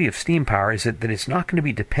beauty of steam power is that it's not going to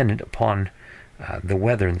be dependent upon the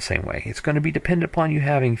weather in the same way. It's going to be dependent upon you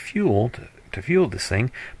having fuel to fuel this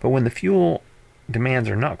thing, but when the fuel demands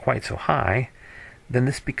are not quite so high, then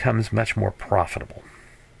this becomes much more profitable.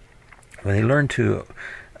 When they learn to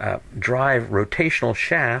drive rotational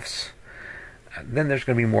shafts, then there's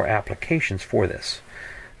going to be more applications for this.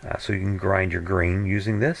 So you can grind your grain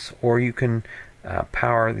using this, or you can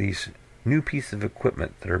power these new pieces of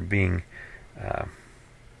equipment that are being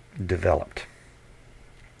developed.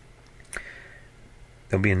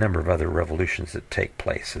 There'll be a number of other revolutions that take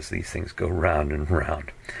place as these things go round and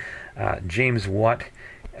round. James Watt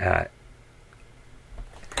has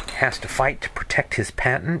to fight to protect his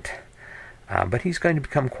patent. But he's going to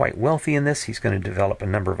become quite wealthy in this. He's going to develop a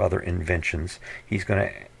number of other inventions. He's going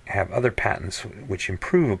to have other patents which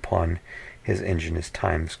improve upon his engine as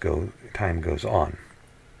time goes on.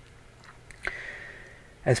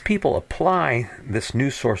 As people apply this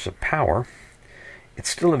new source of power, it's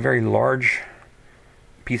still a very large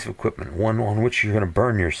piece of equipment, one on which you're going to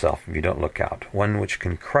burn yourself if you don't look out, one which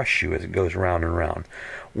can crush you as it goes round and round,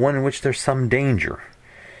 one in which there's some danger.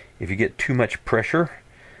 If you get too much pressure,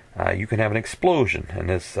 you can have an explosion,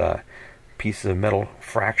 and as pieces of metal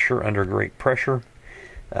fracture under great pressure,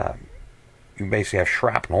 you basically have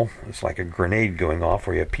shrapnel. It's like a grenade going off,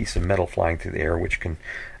 where you have a piece of metal flying through the air which can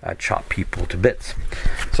chop people to bits.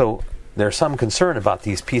 So there's some concern about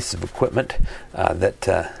these pieces of equipment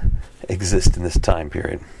that exist in this time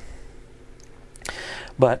period.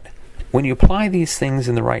 But when you apply these things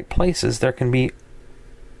in the right places, there can be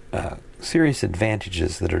serious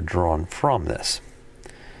advantages that are drawn from this.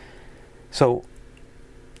 So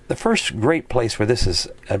the first great place where this is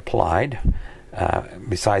applied,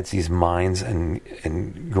 besides these mines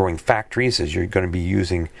and growing factories, is you're going to be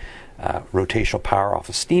using rotational power off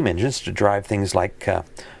of steam engines to drive things like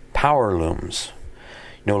power looms.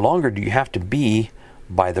 No longer do you have to be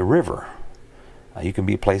by the river. You can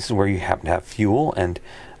be places where you happen to have fuel, and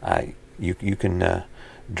you can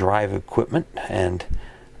drive equipment, and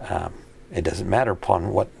it doesn't matter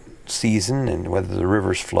upon what season and whether the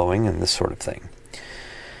river's flowing and this sort of thing.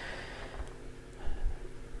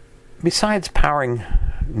 besides powering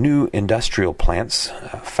new industrial plants,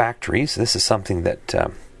 factories, this is something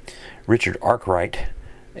that Richard Arkwright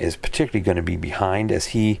is particularly going to be behind as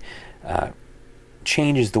he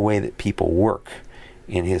changes the way that people work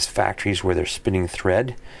in his factories where they're spinning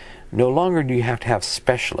thread. No longer do you have to have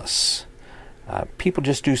specialists. People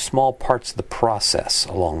just do small parts of the process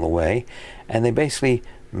along the way, and they basically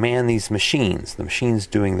man these machines. The machine's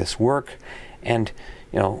doing this work, and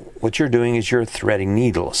what you're doing is you're threading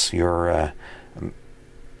needles, you're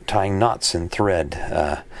tying knots in thread,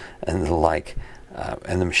 and the like.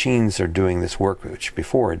 And the machines are doing this work, which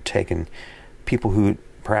before had taken people who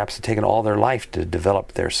perhaps had taken all their life to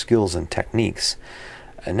develop their skills and techniques.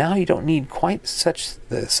 And now you don't need quite such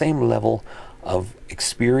the same level of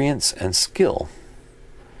experience and skill.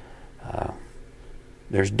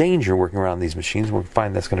 There's danger working around these machines. We'll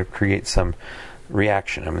find that's going to create some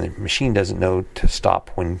reaction. I mean, the machine doesn't know to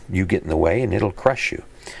stop when you get in the way, and it'll crush you.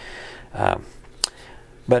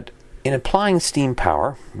 But in applying steam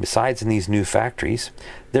power, besides in these new factories,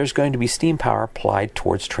 there's going to be steam power applied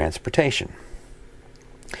towards transportation.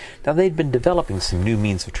 Now, they'd been developing some new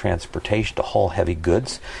means of transportation to haul heavy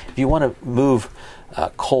goods. If you want to move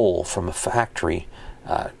coal from a factory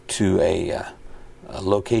to a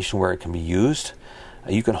location where it can be used,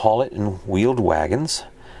 you can haul it in wheeled wagons.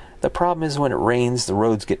 The problem is when it rains, the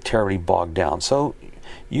roads get terribly bogged down. So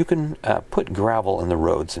you can put gravel in the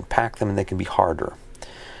roads and pack them, and they can be harder.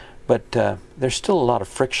 But there's still a lot of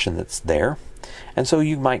friction that's there. And so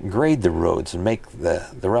you might grade the roads and make the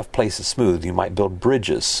rough places smooth. You might build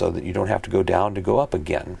bridges so that you don't have to go down to go up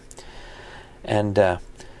again. And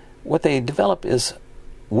what they develop is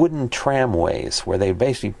wooden tramways, where they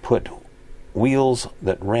basically put wheels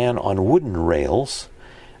that ran on wooden rails,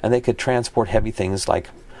 and they could transport heavy things like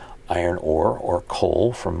iron ore or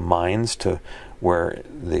coal from mines to where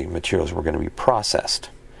the materials were going to be processed.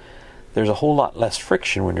 There's a whole lot less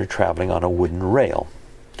friction when you're traveling on a wooden rail.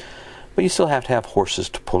 But you still have to have horses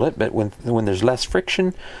to pull it, but when there's less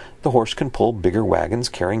friction, the horse can pull bigger wagons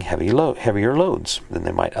carrying heavier loads than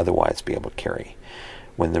they might otherwise be able to carry.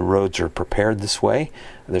 When the roads are prepared this way,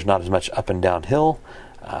 there's not as much up and down hill.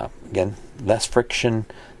 Again, less friction,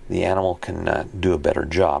 the animal can do a better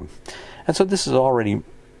job. And so this is already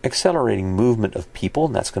accelerating movement of people,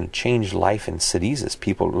 and that's going to change life in cities as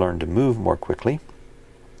people learn to move more quickly.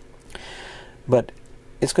 But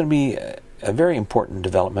it's going to be a very important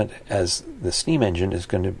development as the steam engine is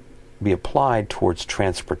going to be applied towards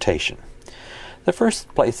transportation. The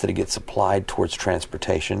first place that it gets applied towards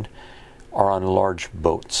transportation are on large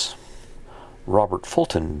boats. Robert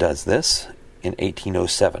Fulton does this in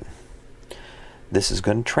 1807. This is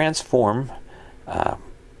going to transform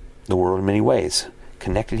the world in many ways.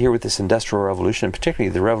 Connected here with this Industrial Revolution, and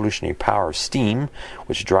particularly the revolutionary power of steam,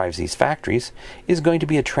 which drives these factories, is going to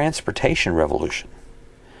be a transportation revolution.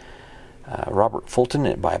 Robert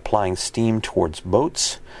Fulton, by applying steam towards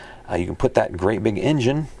boats, you can put that great big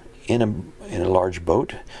engine in a large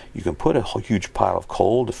boat. You can put a huge pile of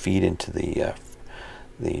coal to feed into the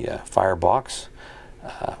firebox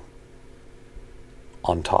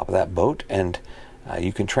on top of that boat, and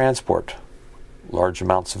you can transport large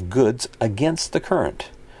amounts of goods against the current.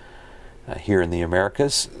 Here in the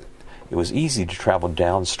Americas, it was easy to travel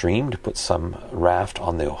downstream to put some raft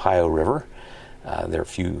on the Ohio River. There are a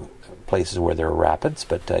few places where there are rapids,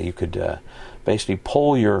 but you could basically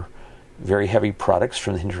pull your very heavy products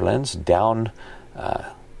from the hinterlands down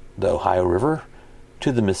the Ohio River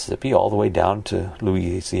to the Mississippi, all the way down to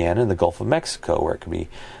Louisiana and the Gulf of Mexico, where it could be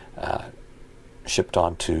shipped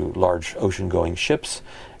onto large ocean-going ships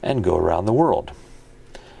and go around the world.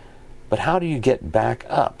 But how do you get back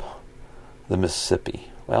up the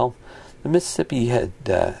Mississippi? Well, the Mississippi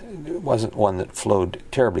wasn't one that flowed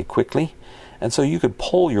terribly quickly, and so you could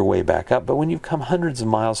pole your way back up, but when you've come hundreds of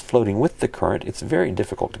miles floating with the current, it's very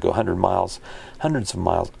difficult to go hundreds of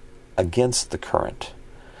miles against the current.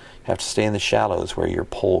 You have to stay in the shallows where your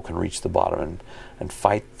pole can reach the bottom and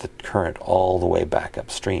fight the current all the way back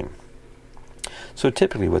upstream. So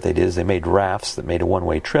typically what they did is they made rafts that made a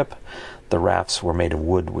one-way trip. The rafts were made of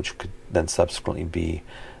wood, which could then subsequently be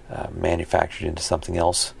manufactured into something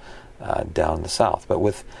else down in the south. But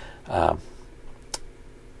with the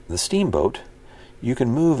steamboat, you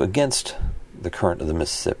can move against the current of the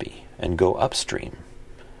Mississippi and go upstream.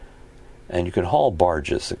 And you can haul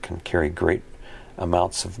barges that can carry great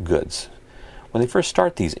amounts of goods. When they first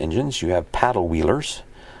start these engines, you have paddle wheelers.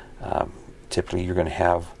 Typically you're going to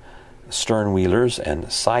have stern wheelers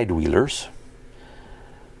and side wheelers.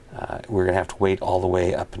 We're going to have to wait all the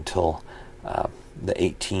way up until the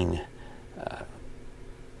 1850s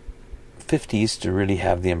to really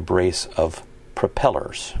have the embrace of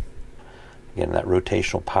propellers. Again, that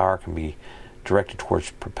rotational power can be directed towards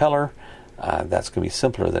the propeller. That's going to be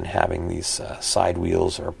simpler than having these side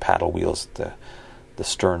wheels or paddle wheels at the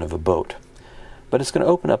stern of a boat. But it's going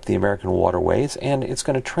to open up the American waterways, and it's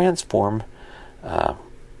going to transform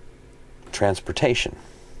transportation.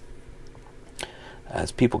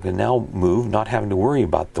 As people can now move, not having to worry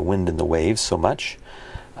about the wind and the waves so much,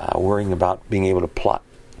 worrying about being able to plot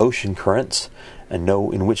ocean currents and know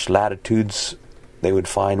in which latitudes they would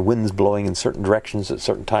find winds blowing in certain directions at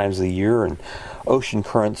certain times of the year and ocean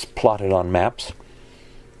currents plotted on maps.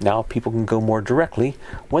 Now people can go more directly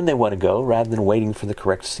when they want to go rather than waiting for the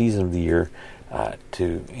correct season of the year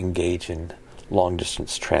to engage in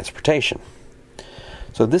long-distance transportation.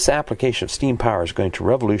 So this application of steam power is going to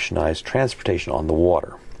revolutionize transportation on the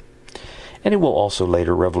water. And it will also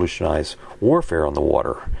later revolutionize warfare on the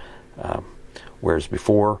water. Whereas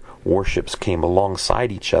before, warships came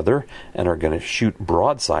alongside each other and are going to shoot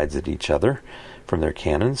broadsides at each other from their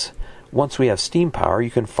cannons. Once we have steam power, you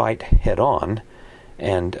can fight head-on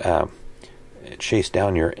and chase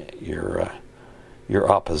down your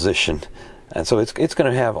opposition. And so it's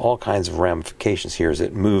going to have all kinds of ramifications here as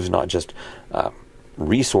it moves not just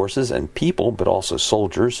resources and people, but also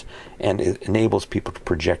soldiers, and it enables people to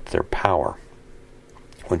project their power.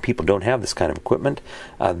 When people don't have this kind of equipment,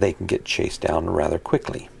 they can get chased down rather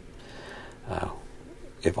quickly.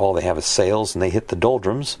 If all they have is sails and they hit the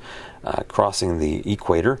doldrums crossing the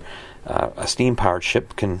equator, a steam-powered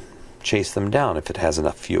ship can chase them down if it has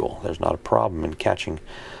enough fuel. There's not a problem in catching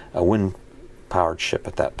a wind-powered ship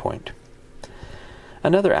at that point.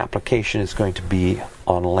 Another application is going to be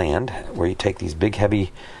on land, where you take these big,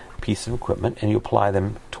 heavy pieces of equipment and you apply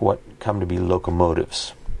them to what come to be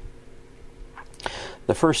locomotives.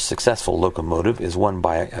 The first successful locomotive is one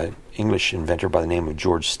by an English inventor by the name of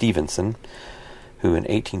George Stephenson, who in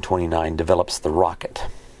 1829 develops the rocket.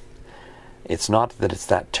 It's not that it's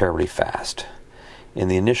that terribly fast. In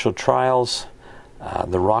the initial trials,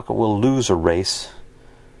 the rocket will lose a race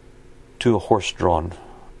to a horse-drawn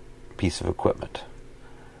piece of equipment.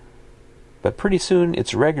 But pretty soon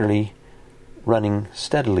it's regularly running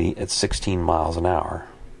steadily at 16 miles an hour.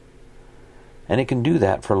 And it can do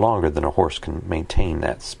that for longer than a horse can maintain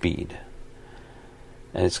that speed.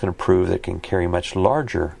 And it's going to prove that it can carry much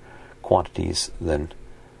larger quantities than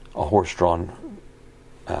a horse-drawn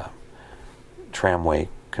tramway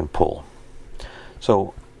can pull.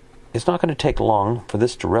 So it's not going to take long for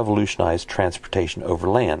this to revolutionize transportation over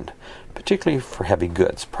land, particularly for heavy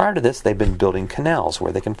goods. Prior to this, they've been building canals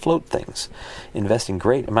where they can float things, investing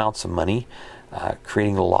great amounts of money,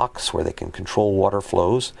 creating locks where they can control water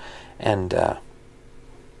flows, and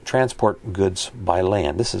transport goods by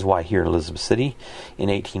land. This is why here in Elizabeth City, in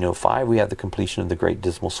 1805, we have the completion of the Great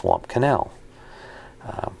Dismal Swamp Canal.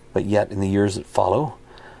 But yet, in the years that follow,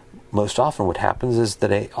 most often what happens is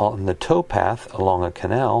that on the towpath along a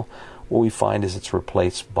canal, what we find is it's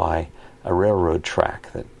replaced by a railroad track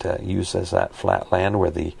that uses that flat land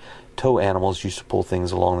where the tow animals used to pull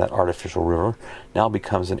things along that artificial river, now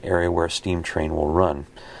becomes an area where a steam train will run.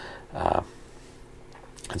 And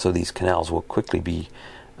so these canals will quickly be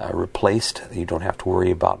replaced. You don't have to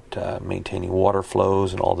worry about maintaining water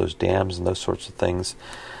flows and all those dams and those sorts of things,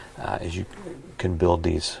 as you can build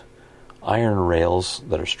these iron rails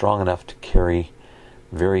that are strong enough to carry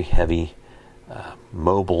very heavy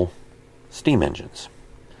mobile steam engines,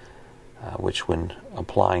 which when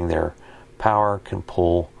applying their power can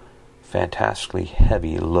pull fantastically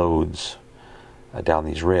heavy loads down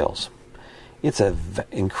these rails. It's an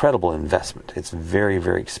incredible investment. It's very,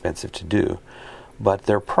 very expensive to do, but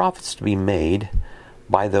there are profits to be made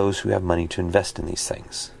by those who have money to invest in these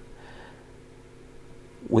things.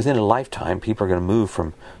 Within a lifetime, people are going to move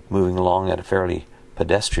from moving along at a fairly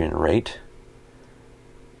pedestrian rate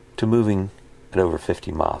to moving at over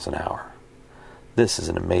 50 miles an hour. This is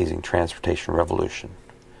an amazing transportation revolution.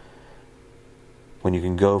 When you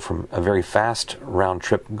can go from a very fast round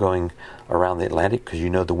trip going around the Atlantic, because you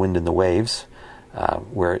know the wind and the waves,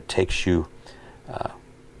 where it takes you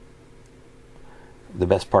the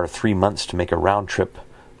best part of 3 months to make a round trip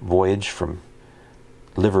voyage from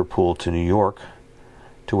Liverpool to New York,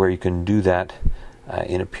 to where you can do that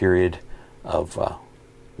in a period of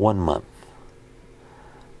 1 month.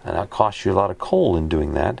 And that costs you a lot of coal in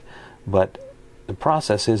doing that, but the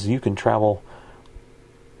process is you can travel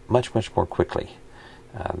much, much more quickly.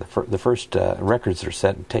 The first records are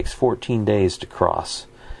set, it takes 14 days to cross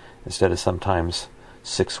instead of sometimes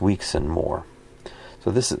 6 weeks and more.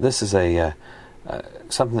 So this is a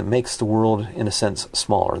something that makes the world, in a sense,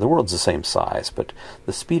 smaller. The world's the same size, but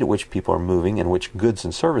the speed at which people are moving and which goods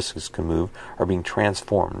and services can move are being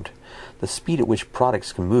transformed. The speed at which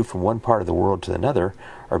products can move from one part of the world to another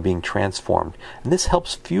are being transformed. And this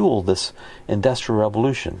helps fuel this industrial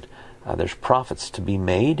revolution. There's profits to be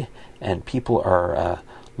made, and people are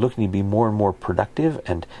looking to be more and more productive,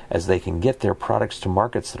 and as they can get their products to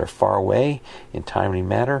markets that are far away in timely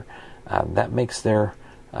manner, that makes their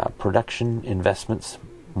production investments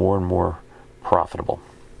more and more profitable.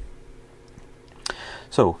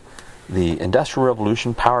 So the Industrial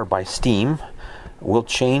Revolution, powered by steam, will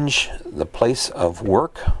change the place of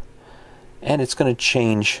work, and it's going to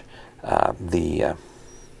change the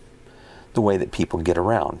way that people get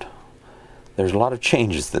around. There's a lot of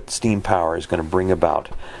changes that steam power is going to bring about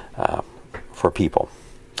for people.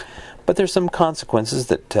 But there's some consequences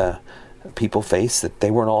that people face that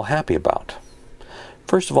they weren't all happy about.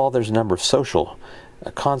 First of all, there's a number of social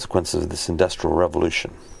consequences of this Industrial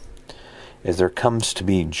Revolution. As there comes to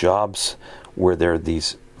be jobs where there are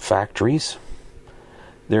these factories,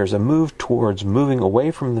 there's a move towards moving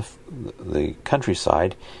away from the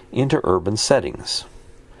countryside into urban settings.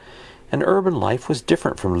 And urban life was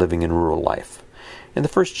different from living in rural life. In the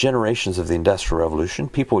first generations of the Industrial Revolution,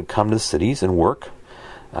 people would come to the cities and work,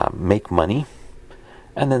 make money,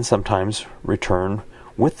 and then sometimes return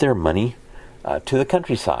with their money to the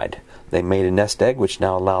countryside. They made a nest egg, which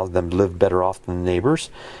now allowed them to live better off than the neighbors,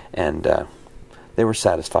 and they were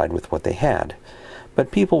satisfied with what they had.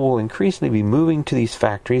 But people will increasingly be moving to these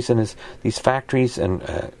factories, and as these factories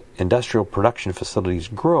and industrial production facilities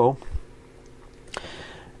grow,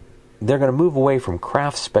 they're going to move away from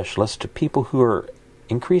craft specialists to people who are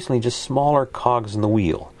increasingly just smaller cogs in the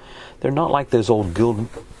wheel. They're not like those old guild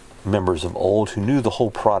members of old who knew the whole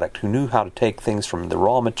product, who knew how to take things from the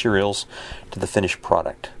raw materials to the finished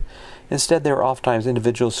product. Instead, they were oftentimes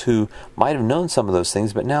individuals who might have known some of those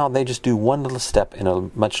things, but now they just do one little step in a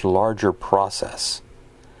much larger process.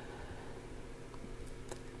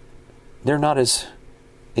 They're not as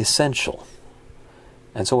essential.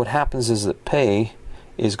 And so what happens is that pay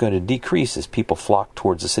is going to decrease as people flock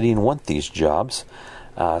towards the city and want these jobs.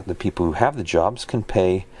 The people who have the jobs can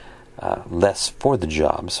pay less for the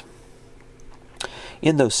jobs.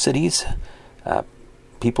 In those cities,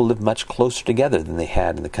 people live much closer together than they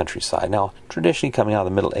had in the countryside. Now, traditionally coming out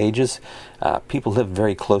of the Middle Ages, people lived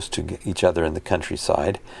very close to each other in the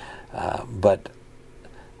countryside, but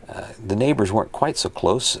the neighbors weren't quite so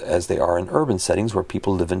close as they are in urban settings where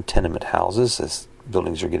people live in tenement houses as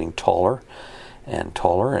buildings are getting taller,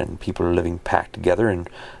 and people are living packed together and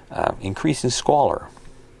increasing squalor.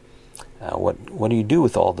 What do you do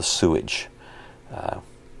with all the sewage?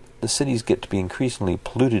 The cities get to be increasingly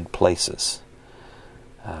polluted places.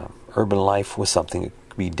 Urban life was something that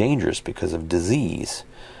could be dangerous because of disease,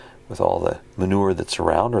 with all the manure that's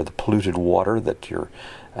around or the polluted water that you're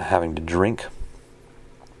having to drink.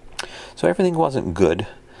 So everything wasn't good.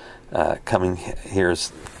 Coming here,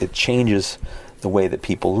 it changes the way that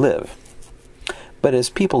people live. But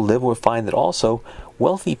as people live, we'll find that also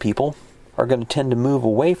wealthy people are going to tend to move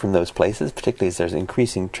away from those places, particularly as there's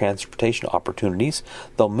increasing transportation opportunities.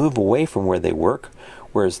 They'll move away from where they work,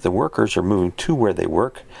 whereas the workers are moving to where they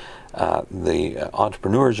work. The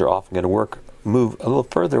entrepreneurs are often going to move a little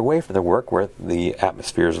further away from their work, where the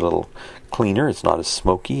atmosphere is a little cleaner, it's not as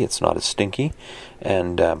smoky, it's not as stinky,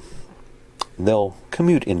 and they'll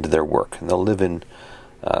commute into their work, and they'll live in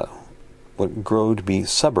what grow to be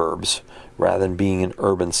suburbs rather than being in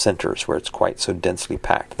urban centers where it's quite so densely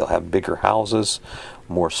packed. They'll have bigger houses,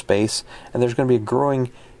 more space, and there's going to be a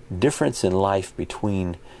growing difference in life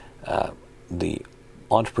between the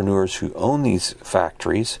entrepreneurs who own these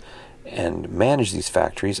factories and manage these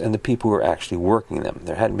factories and the people who are actually working them.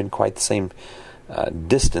 There hadn't been quite the same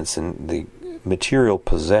distance in the material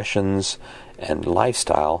possessions and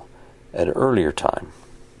lifestyle at an earlier time.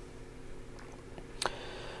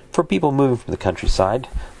 For people moving from the countryside,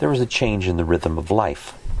 there was a change in the rhythm of life.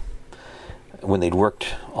 When they'd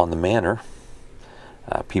worked on the manor,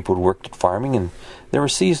 people had worked at farming, and there were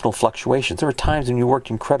seasonal fluctuations. There were times when you worked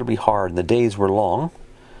incredibly hard and the days were long,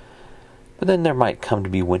 but then there might come to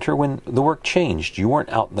be winter when the work changed. You weren't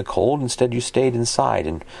out in the cold, instead you stayed inside,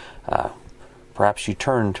 and perhaps you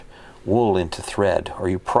turned wool into thread, or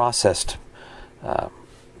you processed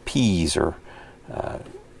peas, or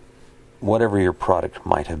whatever your product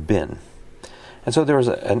might have been. And so there was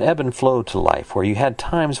an ebb and flow to life where you had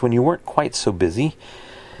times when you weren't quite so busy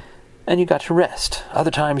and you got to rest.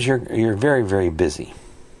 Other times you're very, very busy.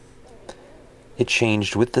 It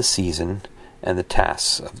changed with the season and the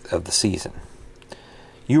tasks of the season.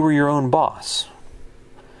 You were your own boss.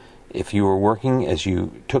 If you were working as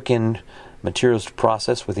you took in materials to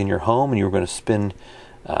process within your home and you were going to spin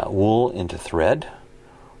wool into thread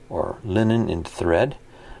or linen into thread,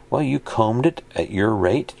 well, you combed it at your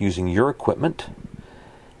rate using your equipment,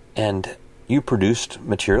 and you produced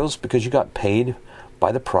materials because you got paid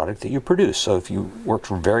by the product that you produced. So if you worked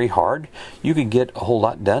very hard, you could get a whole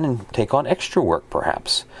lot done and take on extra work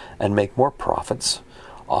perhaps and make more profits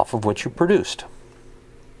off of what you produced.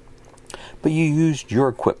 But you used your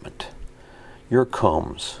equipment, your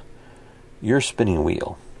combs, your spinning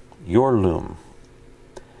wheel, your loom.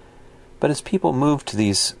 But as people move to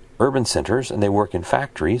these urban centers and they work in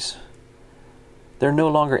factories, they're no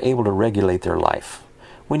longer able to regulate their life.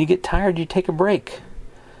 When you get tired, you take a break.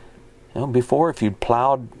 Before, if you'd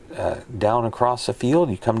plowed down across a field,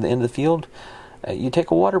 you come to the end of the field, you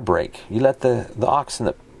take a water break. You let the oxen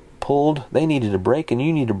that pulled, they needed a break, and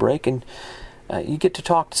you need a break, and you get to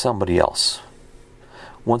talk to somebody else.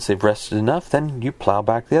 Once they've rested enough, then you plow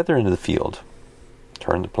back the other end of the field.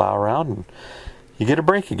 Turn the plow around, and you get a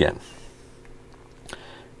break again.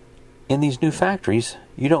 In these new factories,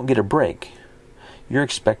 you don't get a break. You're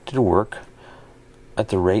expected to work at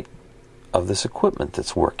the rate of this equipment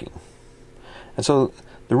that's working. And so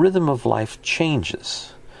the rhythm of life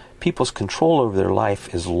changes. People's control over their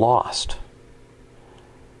life is lost.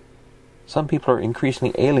 Some people are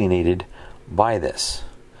increasingly alienated by this.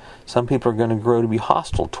 Some people are going to grow to be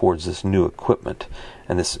hostile towards this new equipment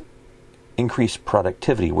and this increased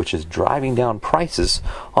productivity, which is driving down prices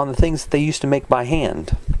on the things that they used to make by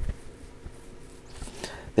hand.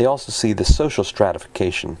 They also see the social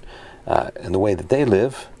stratification in the way that they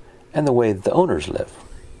live and the way that the owners live.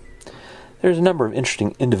 There's a number of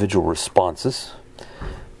interesting individual responses.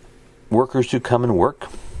 Workers who come and work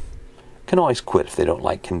can always quit if they don't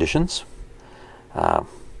like conditions.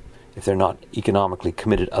 If they're not economically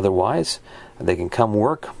committed otherwise, they can come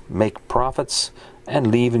work, make profits, and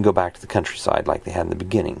leave and go back to the countryside like they had in the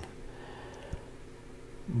beginning.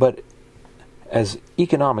 But as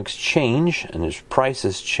economics change and as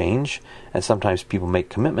prices change, and sometimes people make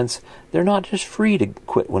commitments, they're not just free to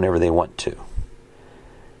quit whenever they want to.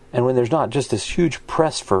 And when there's not just this huge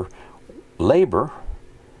press for labor,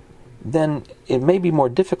 then it may be more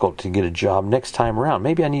difficult to get a job next time around.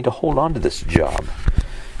 Maybe I need to hold on to this job.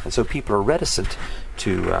 And so people are reticent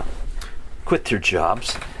to quit their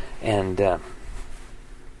jobs. And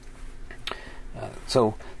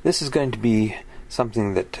so this is going to be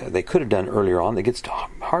something that they could have done earlier on that gets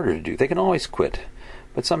harder to do. They can always quit,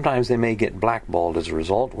 but sometimes they may get blackballed as a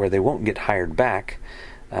result, where they won't get hired back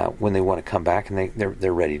when they want to come back, and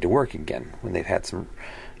they're ready to work again when they've had some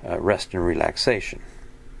rest and relaxation.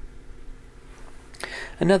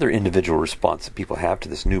 Another individual response that people have to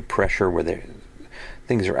this new pressure where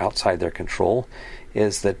things are outside their control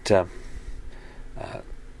is that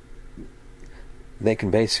they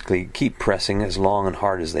can basically keep pressing as long and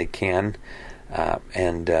hard as they can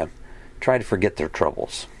and try to forget their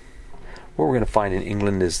troubles. What we're going to find in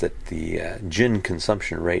England is that the gin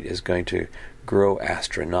consumption rate is going to grow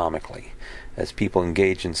astronomically as people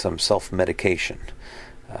engage in some self-medication.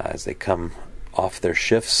 As they come off their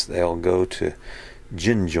shifts, they'll go to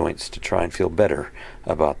gin joints to try and feel better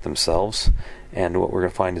about themselves. And what we're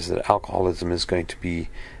going to find is that alcoholism is going to be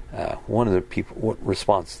one of the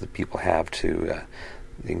responses that people have to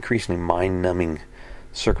the increasingly mind-numbing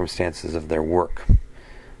circumstances of their work,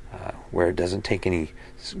 where it doesn't take any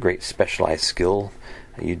great specialized skill.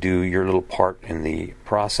 You do your little part in the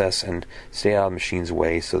process and stay out of the machine's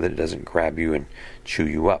way so that it doesn't grab you and chew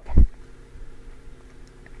you up.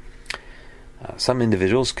 Some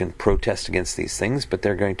individuals can protest against these things, but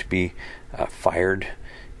they're going to be fired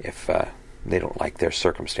if they don't like their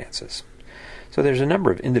circumstances. So there's a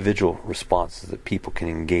number of individual responses that people can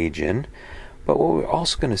engage in, but what we're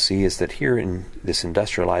also going to see is that here in this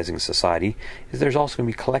industrializing society is there's also going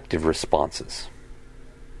to be collective responses,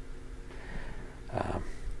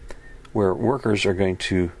 where workers are going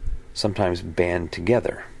to sometimes band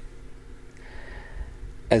together.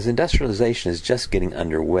 As industrialization is just getting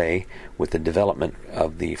underway with the development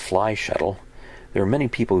of the fly shuttle, there are many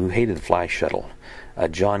people who hated the fly shuttle.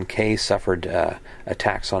 John Kay suffered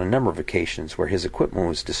attacks on a number of occasions where his equipment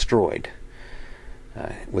was destroyed.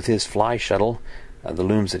 With his fly shuttle, the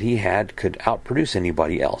looms that he had could outproduce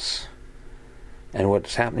anybody else. And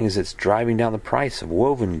what's happening is it's driving down the price of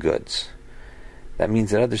woven goods. That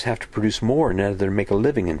means that others have to produce more in order to make a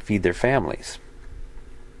living and feed their families.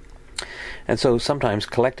 And so sometimes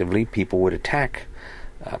collectively people would attack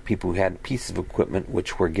people who had pieces of equipment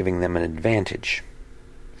which were giving them an advantage.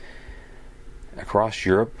 Across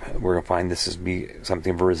Europe, we're going to find this is be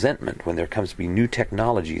something of a resentment when there comes to be new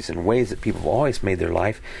technologies and ways that people have always made their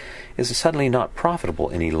life is suddenly not profitable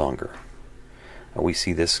any longer. We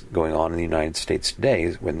see this going on in the United States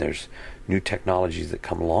today when there's new technologies that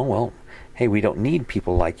come along. Well, hey, we don't need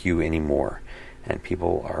people like you anymore, and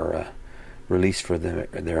people are released for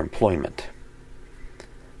their employment.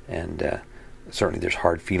 And certainly there's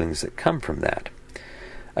hard feelings that come from that.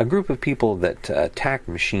 A group of people that attack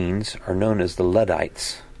machines are known as the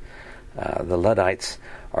Luddites. The Luddites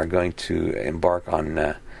are going to embark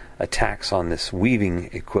on attacks on this weaving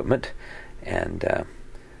equipment, and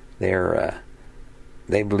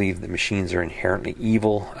they believe that machines are inherently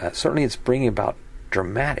evil. Certainly it's bringing about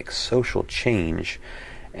dramatic social change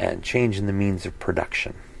and change in the means of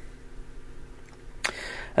production.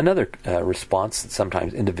 Another response that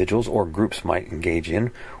sometimes individuals or groups might engage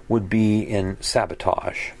in would be in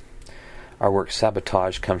sabotage. Our word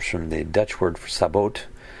sabotage comes from the Dutch word for sabot,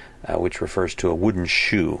 which refers to a wooden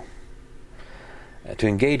shoe. To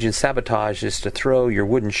engage in sabotage is to throw your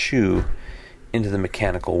wooden shoe into the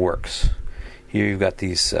mechanical works. Here you've got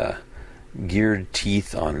these geared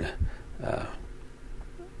teeth on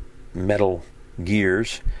metal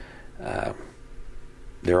gears.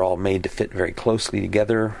 They're all made to fit very closely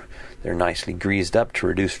together. They're nicely greased up to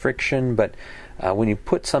reduce friction, but when you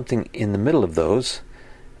put something in the middle of those,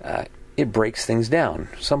 it breaks things down.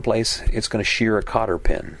 Someplace it's going to shear a cotter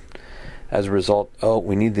pin. As a result,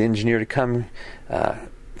 we need the engineer to come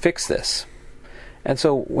fix this. And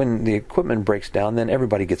so when the equipment breaks down, then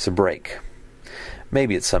everybody gets a break.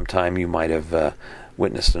 Maybe at some time you might have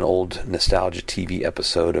witnessed an old nostalgia TV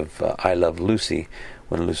episode of I Love Lucy,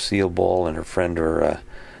 when Lucille Ball and her friend are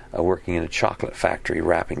working in a chocolate factory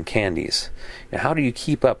wrapping candies. Now, how do you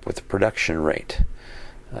keep up with the production rate?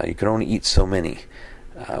 You can only eat so many.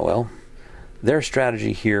 Well, their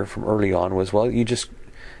strategy here from early on was, well, you just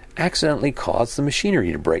accidentally cause the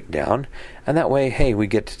machinery to break down, and that way, hey, we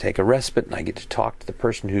get to take a respite, and I get to talk to the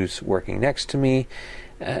person who's working next to me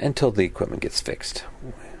until the equipment gets fixed.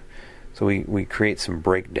 So we create some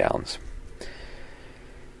breakdowns.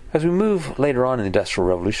 As we move later on in the Industrial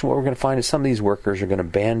Revolution, what we're going to find is some of these workers are going to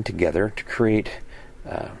band together to create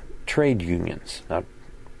trade unions. Now,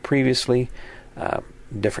 previously,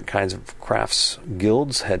 different kinds of crafts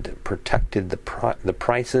guilds had protected the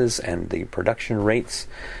prices and the production rates,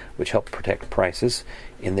 which helped protect prices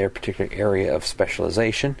in their particular area of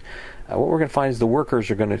specialization. What we're going to find is the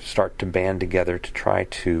workers are going to start to band together to try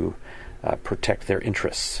to protect their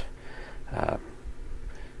interests,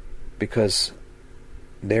 because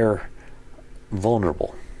they're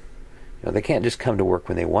vulnerable. They can't just come to work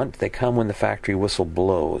when they want. They come when the factory whistle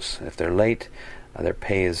blows. If they're late, their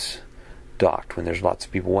pay is docked. When there's lots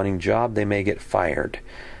of people wanting a job, they may get fired.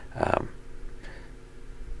 How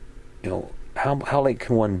late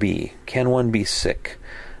can one be? Can one be sick?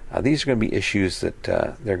 These are going to be issues that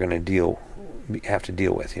they're going to have to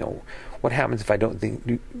deal with. What happens if I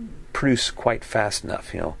don't produce quite fast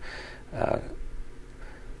enough?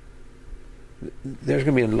 There's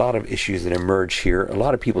going to be a lot of issues that emerge here. A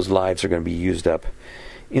lot of people's lives are going to be used up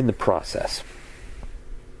in the process.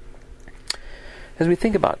 As we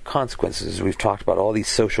think about consequences, we've talked about all these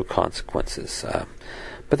social consequences,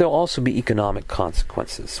 but there'll also be economic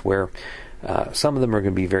consequences where some of them are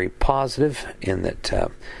going to be very positive in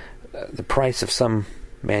that the price of some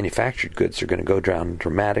manufactured goods are going to go down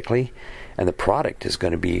dramatically, and the product is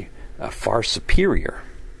going to be far superior.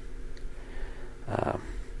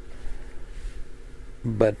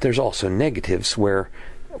 But there's also negatives where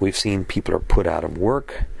we've seen people are put out of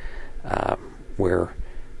work, where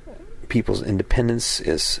people's independence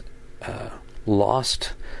is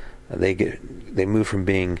lost. They move from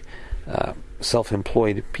being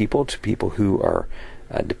self-employed people to people who are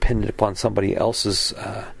dependent upon somebody else's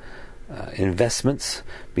investments.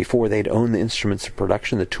 Before they'd own the instruments of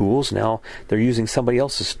production, the tools. Now they're using somebody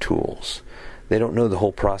else's tools. They don't know the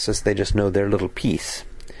whole process. They just know their little piece.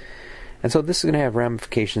 And so this is going to have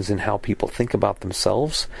ramifications in how people think about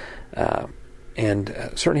themselves,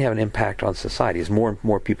 and certainly have an impact on society. As more and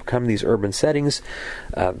more people come to these urban settings,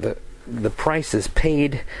 the prices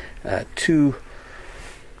paid to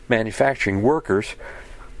manufacturing workers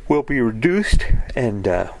will be reduced, and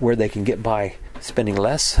where they can get by spending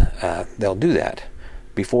less, they'll do that.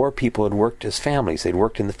 Before, people had worked as families. They'd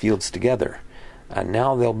worked in the fields together.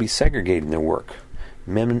 Now they'll be segregating their work.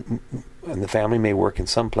 Men and the family may work in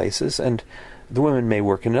some places, and the women may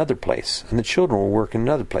work in another place, and the children will work in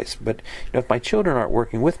another place. But if my children aren't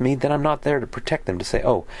working with me, then I'm not there to protect them, to say,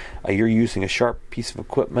 you're using a sharp piece of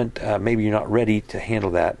equipment, maybe you're not ready to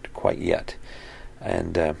handle that quite yet.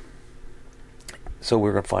 And So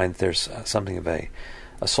we're going to find that there's something of a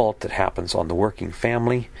assault that happens on the working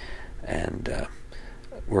family, and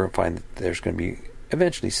we're going to find that there's going to be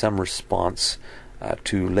eventually some response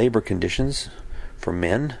to labor conditions for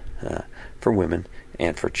men, for women,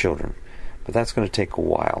 and for children. But that's going to take a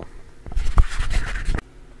while.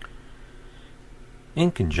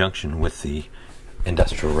 In conjunction with the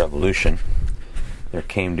Industrial Revolution, there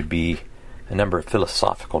came to be a number of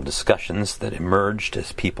philosophical discussions that emerged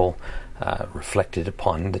as people reflected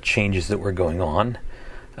upon the changes that were going on.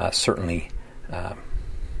 Certainly,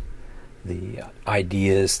 the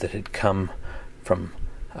ideas that had come from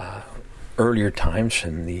earlier times,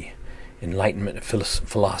 from the Enlightenment of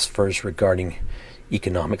philosophers regarding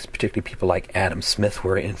economics, particularly people like Adam Smith,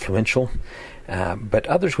 were influential. But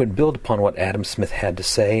others would build upon what Adam Smith had to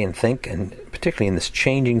say and think, and particularly in this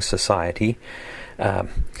changing society.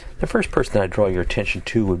 The first person that I draw your attention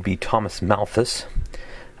to would be Thomas Malthus.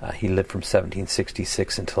 He lived from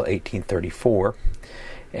 1766 until 1834,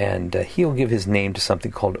 and he'll give his name to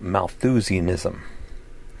something called Malthusianism.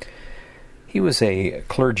 He was a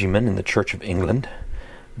clergyman in the Church of England,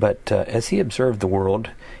 but as he observed the world,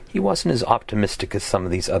 he wasn't as optimistic as some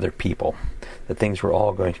of these other people, that things were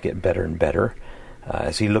all going to get better and better.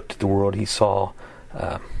 As he looked at the world, he saw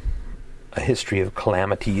a history of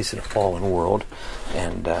calamities in a fallen world,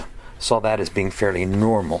 and saw that as being fairly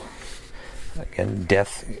normal. Again,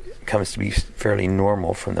 death comes to be fairly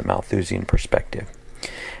normal from the Malthusian perspective.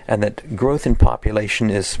 And that growth in population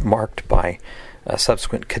is marked by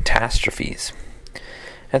subsequent catastrophes.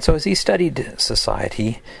 And so as he studied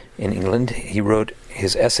society in England, he wrote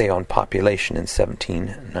his essay on population in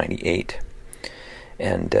 1798.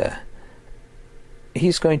 And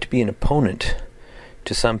he's going to be an opponent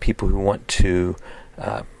to some people who want to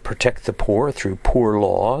protect the poor through poor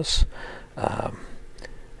laws.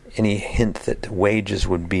 Any hint that wages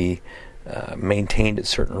would be maintained at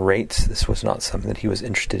certain rates, this was not something that he was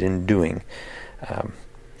interested in doing.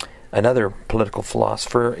 Another political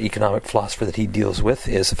philosopher, economic philosopher that he deals with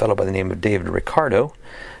is a fellow by the name of David Ricardo,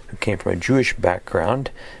 who came from a Jewish background,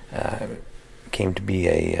 came to be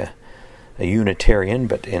a Unitarian,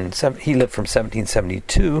 but he lived from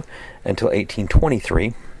 1772 until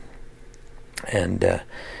 1823, and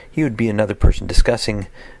he would be another person discussing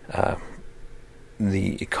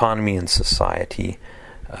the economy and society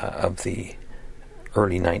of the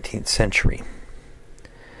early 19th century.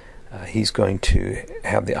 He's going to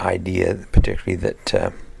have the idea, particularly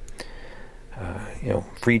that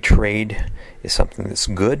free trade is something that's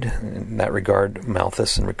good. In that regard,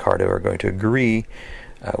 Malthus and Ricardo are going to agree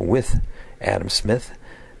with Adam Smith.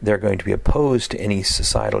 They're going to be opposed to any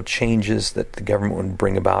societal changes that the government would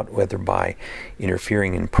bring about, whether by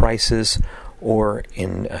interfering in prices or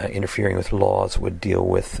in interfering with laws that would deal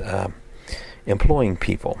with employing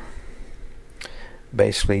people.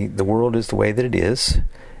 Basically, the world is the way that it is,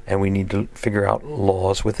 and we need to figure out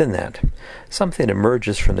laws within that. Something that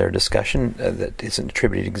emerges from their discussion that isn't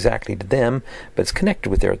attributed exactly to them, but it's connected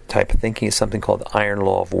with their type of thinking, is something called the iron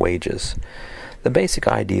law of wages. The basic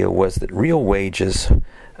idea was that real wages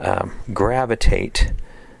gravitate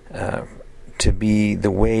to be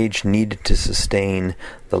the wage needed to sustain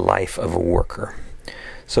the life of a worker.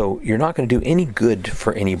 So you're not going to do any good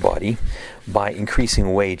for anybody by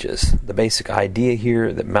increasing wages. The basic idea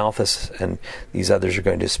here that Malthus and these others are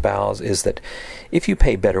going to espouse is that if you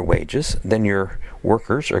pay better wages, then your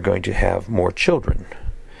workers are going to have more children.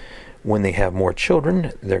 When they have more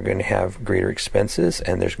children, they're going to have greater expenses,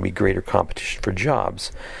 and there's going to be greater competition for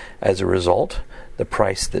jobs. As a result, the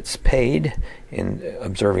price that's paid, in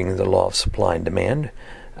observing the law of supply and demand,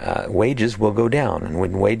 wages will go down. And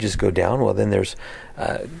when wages go down, well, then there's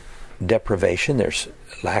deprivation, there's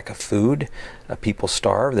lack of food, people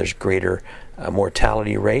starve, there's greater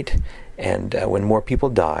mortality rate, and when more people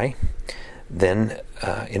die, then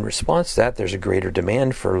in response to that, there's a greater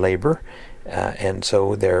demand for labor, and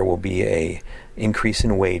so there will be a increase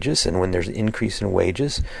in wages, and when there's an increase in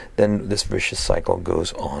wages, then this vicious cycle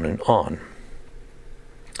goes on and on.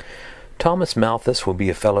 Thomas Malthus will be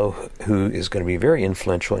a fellow who is going to be very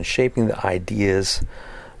influential in shaping the ideas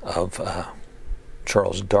of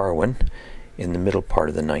Charles Darwin in the middle part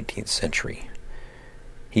of the 19th century.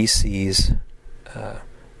 He sees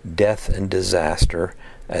death and disaster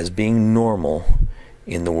as being normal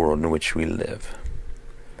in the world in which we live.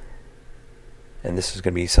 And this is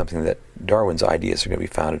going to be something that Darwin's ideas are going to be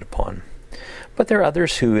founded upon. But there are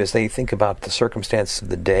others who, as they think about the circumstances of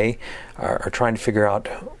the day, are trying to figure out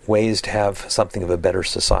ways to have something of a better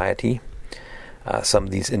society. Some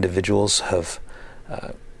of these individuals have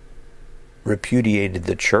repudiated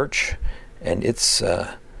the church and its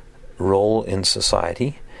role in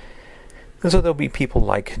society. And so there'll be people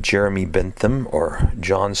like Jeremy Bentham or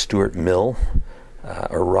John Stuart Mill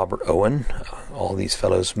or Robert Owen. All these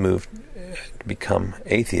fellows moved to become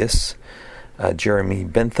atheists. Jeremy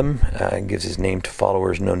Bentham gives his name to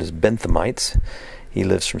followers known as Benthamites. He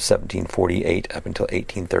lives from 1748 up until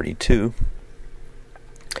 1832.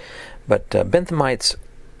 But Benthamites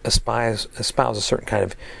espouse a certain kind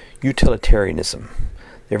of utilitarianism.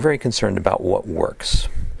 They're very concerned about what works.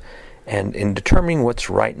 And in determining what's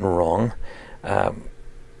right and wrong,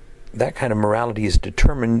 that kind of morality is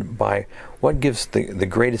determined by what gives the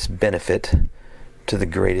greatest benefit to the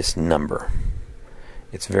greatest number.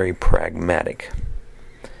 It's very pragmatic.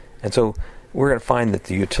 And so we're going to find that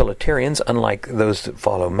the utilitarians, unlike those that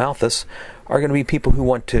follow Malthus, are going to be people who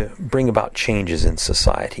want to bring about changes in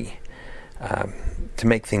society, to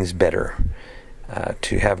make things better,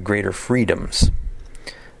 to have greater freedoms.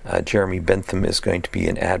 Jeremy Bentham is going to be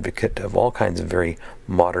an advocate of all kinds of very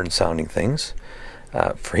modern-sounding things.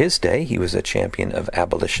 For his day, he was a champion of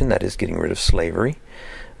abolition, that is, getting rid of slavery.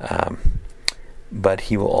 But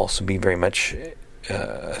he will also be very much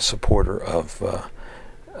a supporter of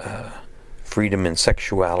freedom in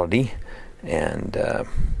sexuality and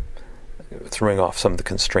throwing off some of the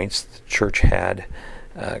constraints the church had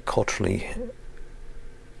culturally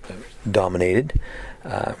dominated.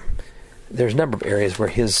 There's a number of areas where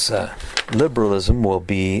his liberalism will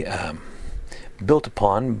be built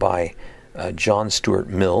upon by John Stuart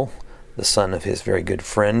Mill, the son of his very good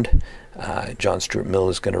friend. John Stuart Mill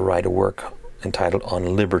is going to write a work entitled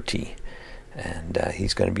On Liberty, and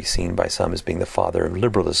he's going to be seen by some as being the father of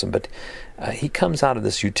liberalism, but he comes out of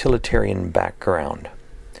this utilitarian background.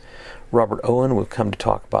 Robert Owen will come to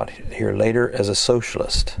talk about here later as a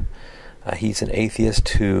socialist. He's an atheist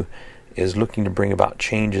who is looking to bring about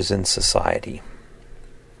changes in society.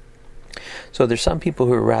 So there's some people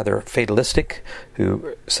who are rather fatalistic,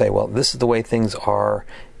 who say, well, this is the way things are,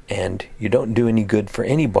 and you don't do any good for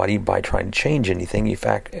anybody by trying to change anything. In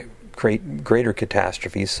fact, create greater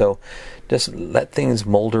catastrophes, so just let things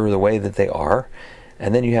molder the way that they are.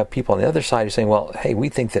 And then you have people on the other side who are saying, well, hey, we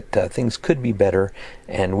think that things could be better,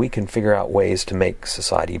 and we can figure out ways to make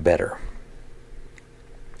society better.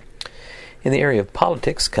 In the area of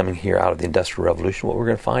politics, coming here out of the Industrial Revolution, what we're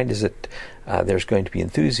going to find is that there's going to be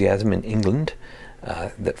enthusiasm in England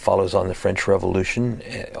that follows on the French Revolution,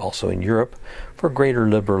 also in Europe, for greater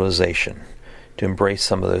liberalization, to embrace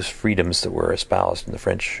some of those freedoms that were espoused in the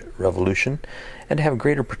French Revolution, and to have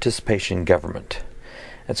greater participation in government.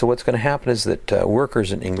 And so what's going to happen is that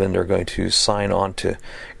workers in England are going to sign on to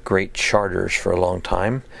great charters for a long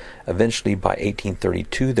time. Eventually, by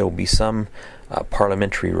 1832, there will be some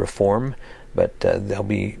parliamentary reform, but there'll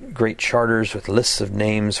be great charters with lists of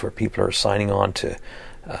names where people are signing on to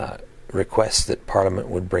requests that Parliament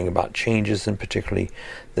would bring about changes, and particularly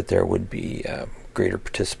that there would be greater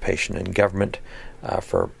participation in government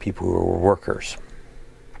for people who were workers.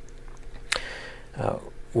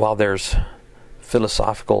 While there's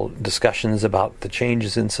philosophical discussions about the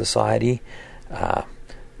changes in society,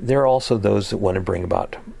 there are also those that want to bring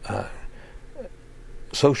about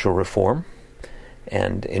social reform.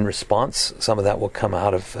 And in response, some of that will come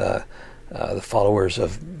out of the followers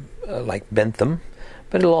of like Bentham,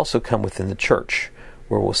 but it'll also come within the church,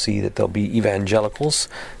 where we'll see that there'll be evangelicals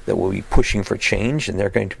that will be pushing for change, and they're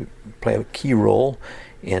going to play a key role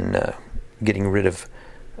in getting rid of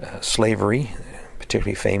slavery.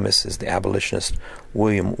 Particularly famous is the abolitionist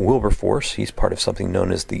William Wilberforce. He's part of something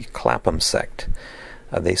known as the Clapham sect.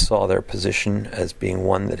 They saw their position as being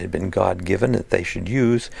one that had been God-given, that they should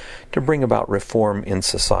use to bring about reform in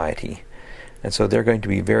society. And so they're going to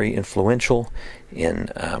be very influential in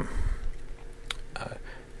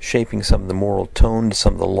shaping some of the moral tone to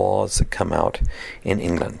some of the laws that come out in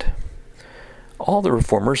England. All the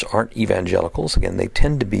reformers aren't evangelicals. Again, they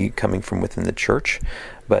tend to be coming from within the church,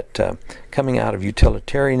 but coming out of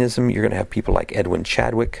utilitarianism, you're going to have people like Edwin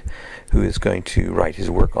Chadwick, who is going to write his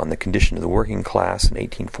work on the condition of the working class in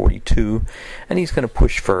 1842, and he's going to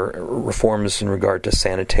push for reforms in regard to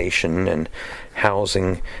sanitation and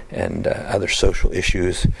housing and other social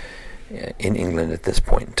issues in England at this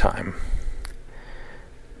point in time.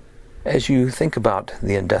 As you think about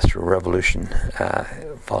the Industrial Revolution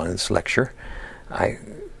following this lecture, I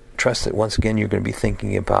trust that once again you're going to be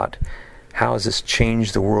thinking about how has this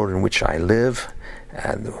changed the world in which I live,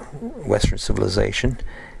 the Western civilization,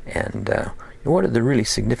 and what are the really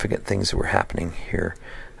significant things that were happening here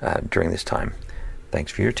during this time.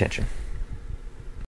 Thanks for your attention.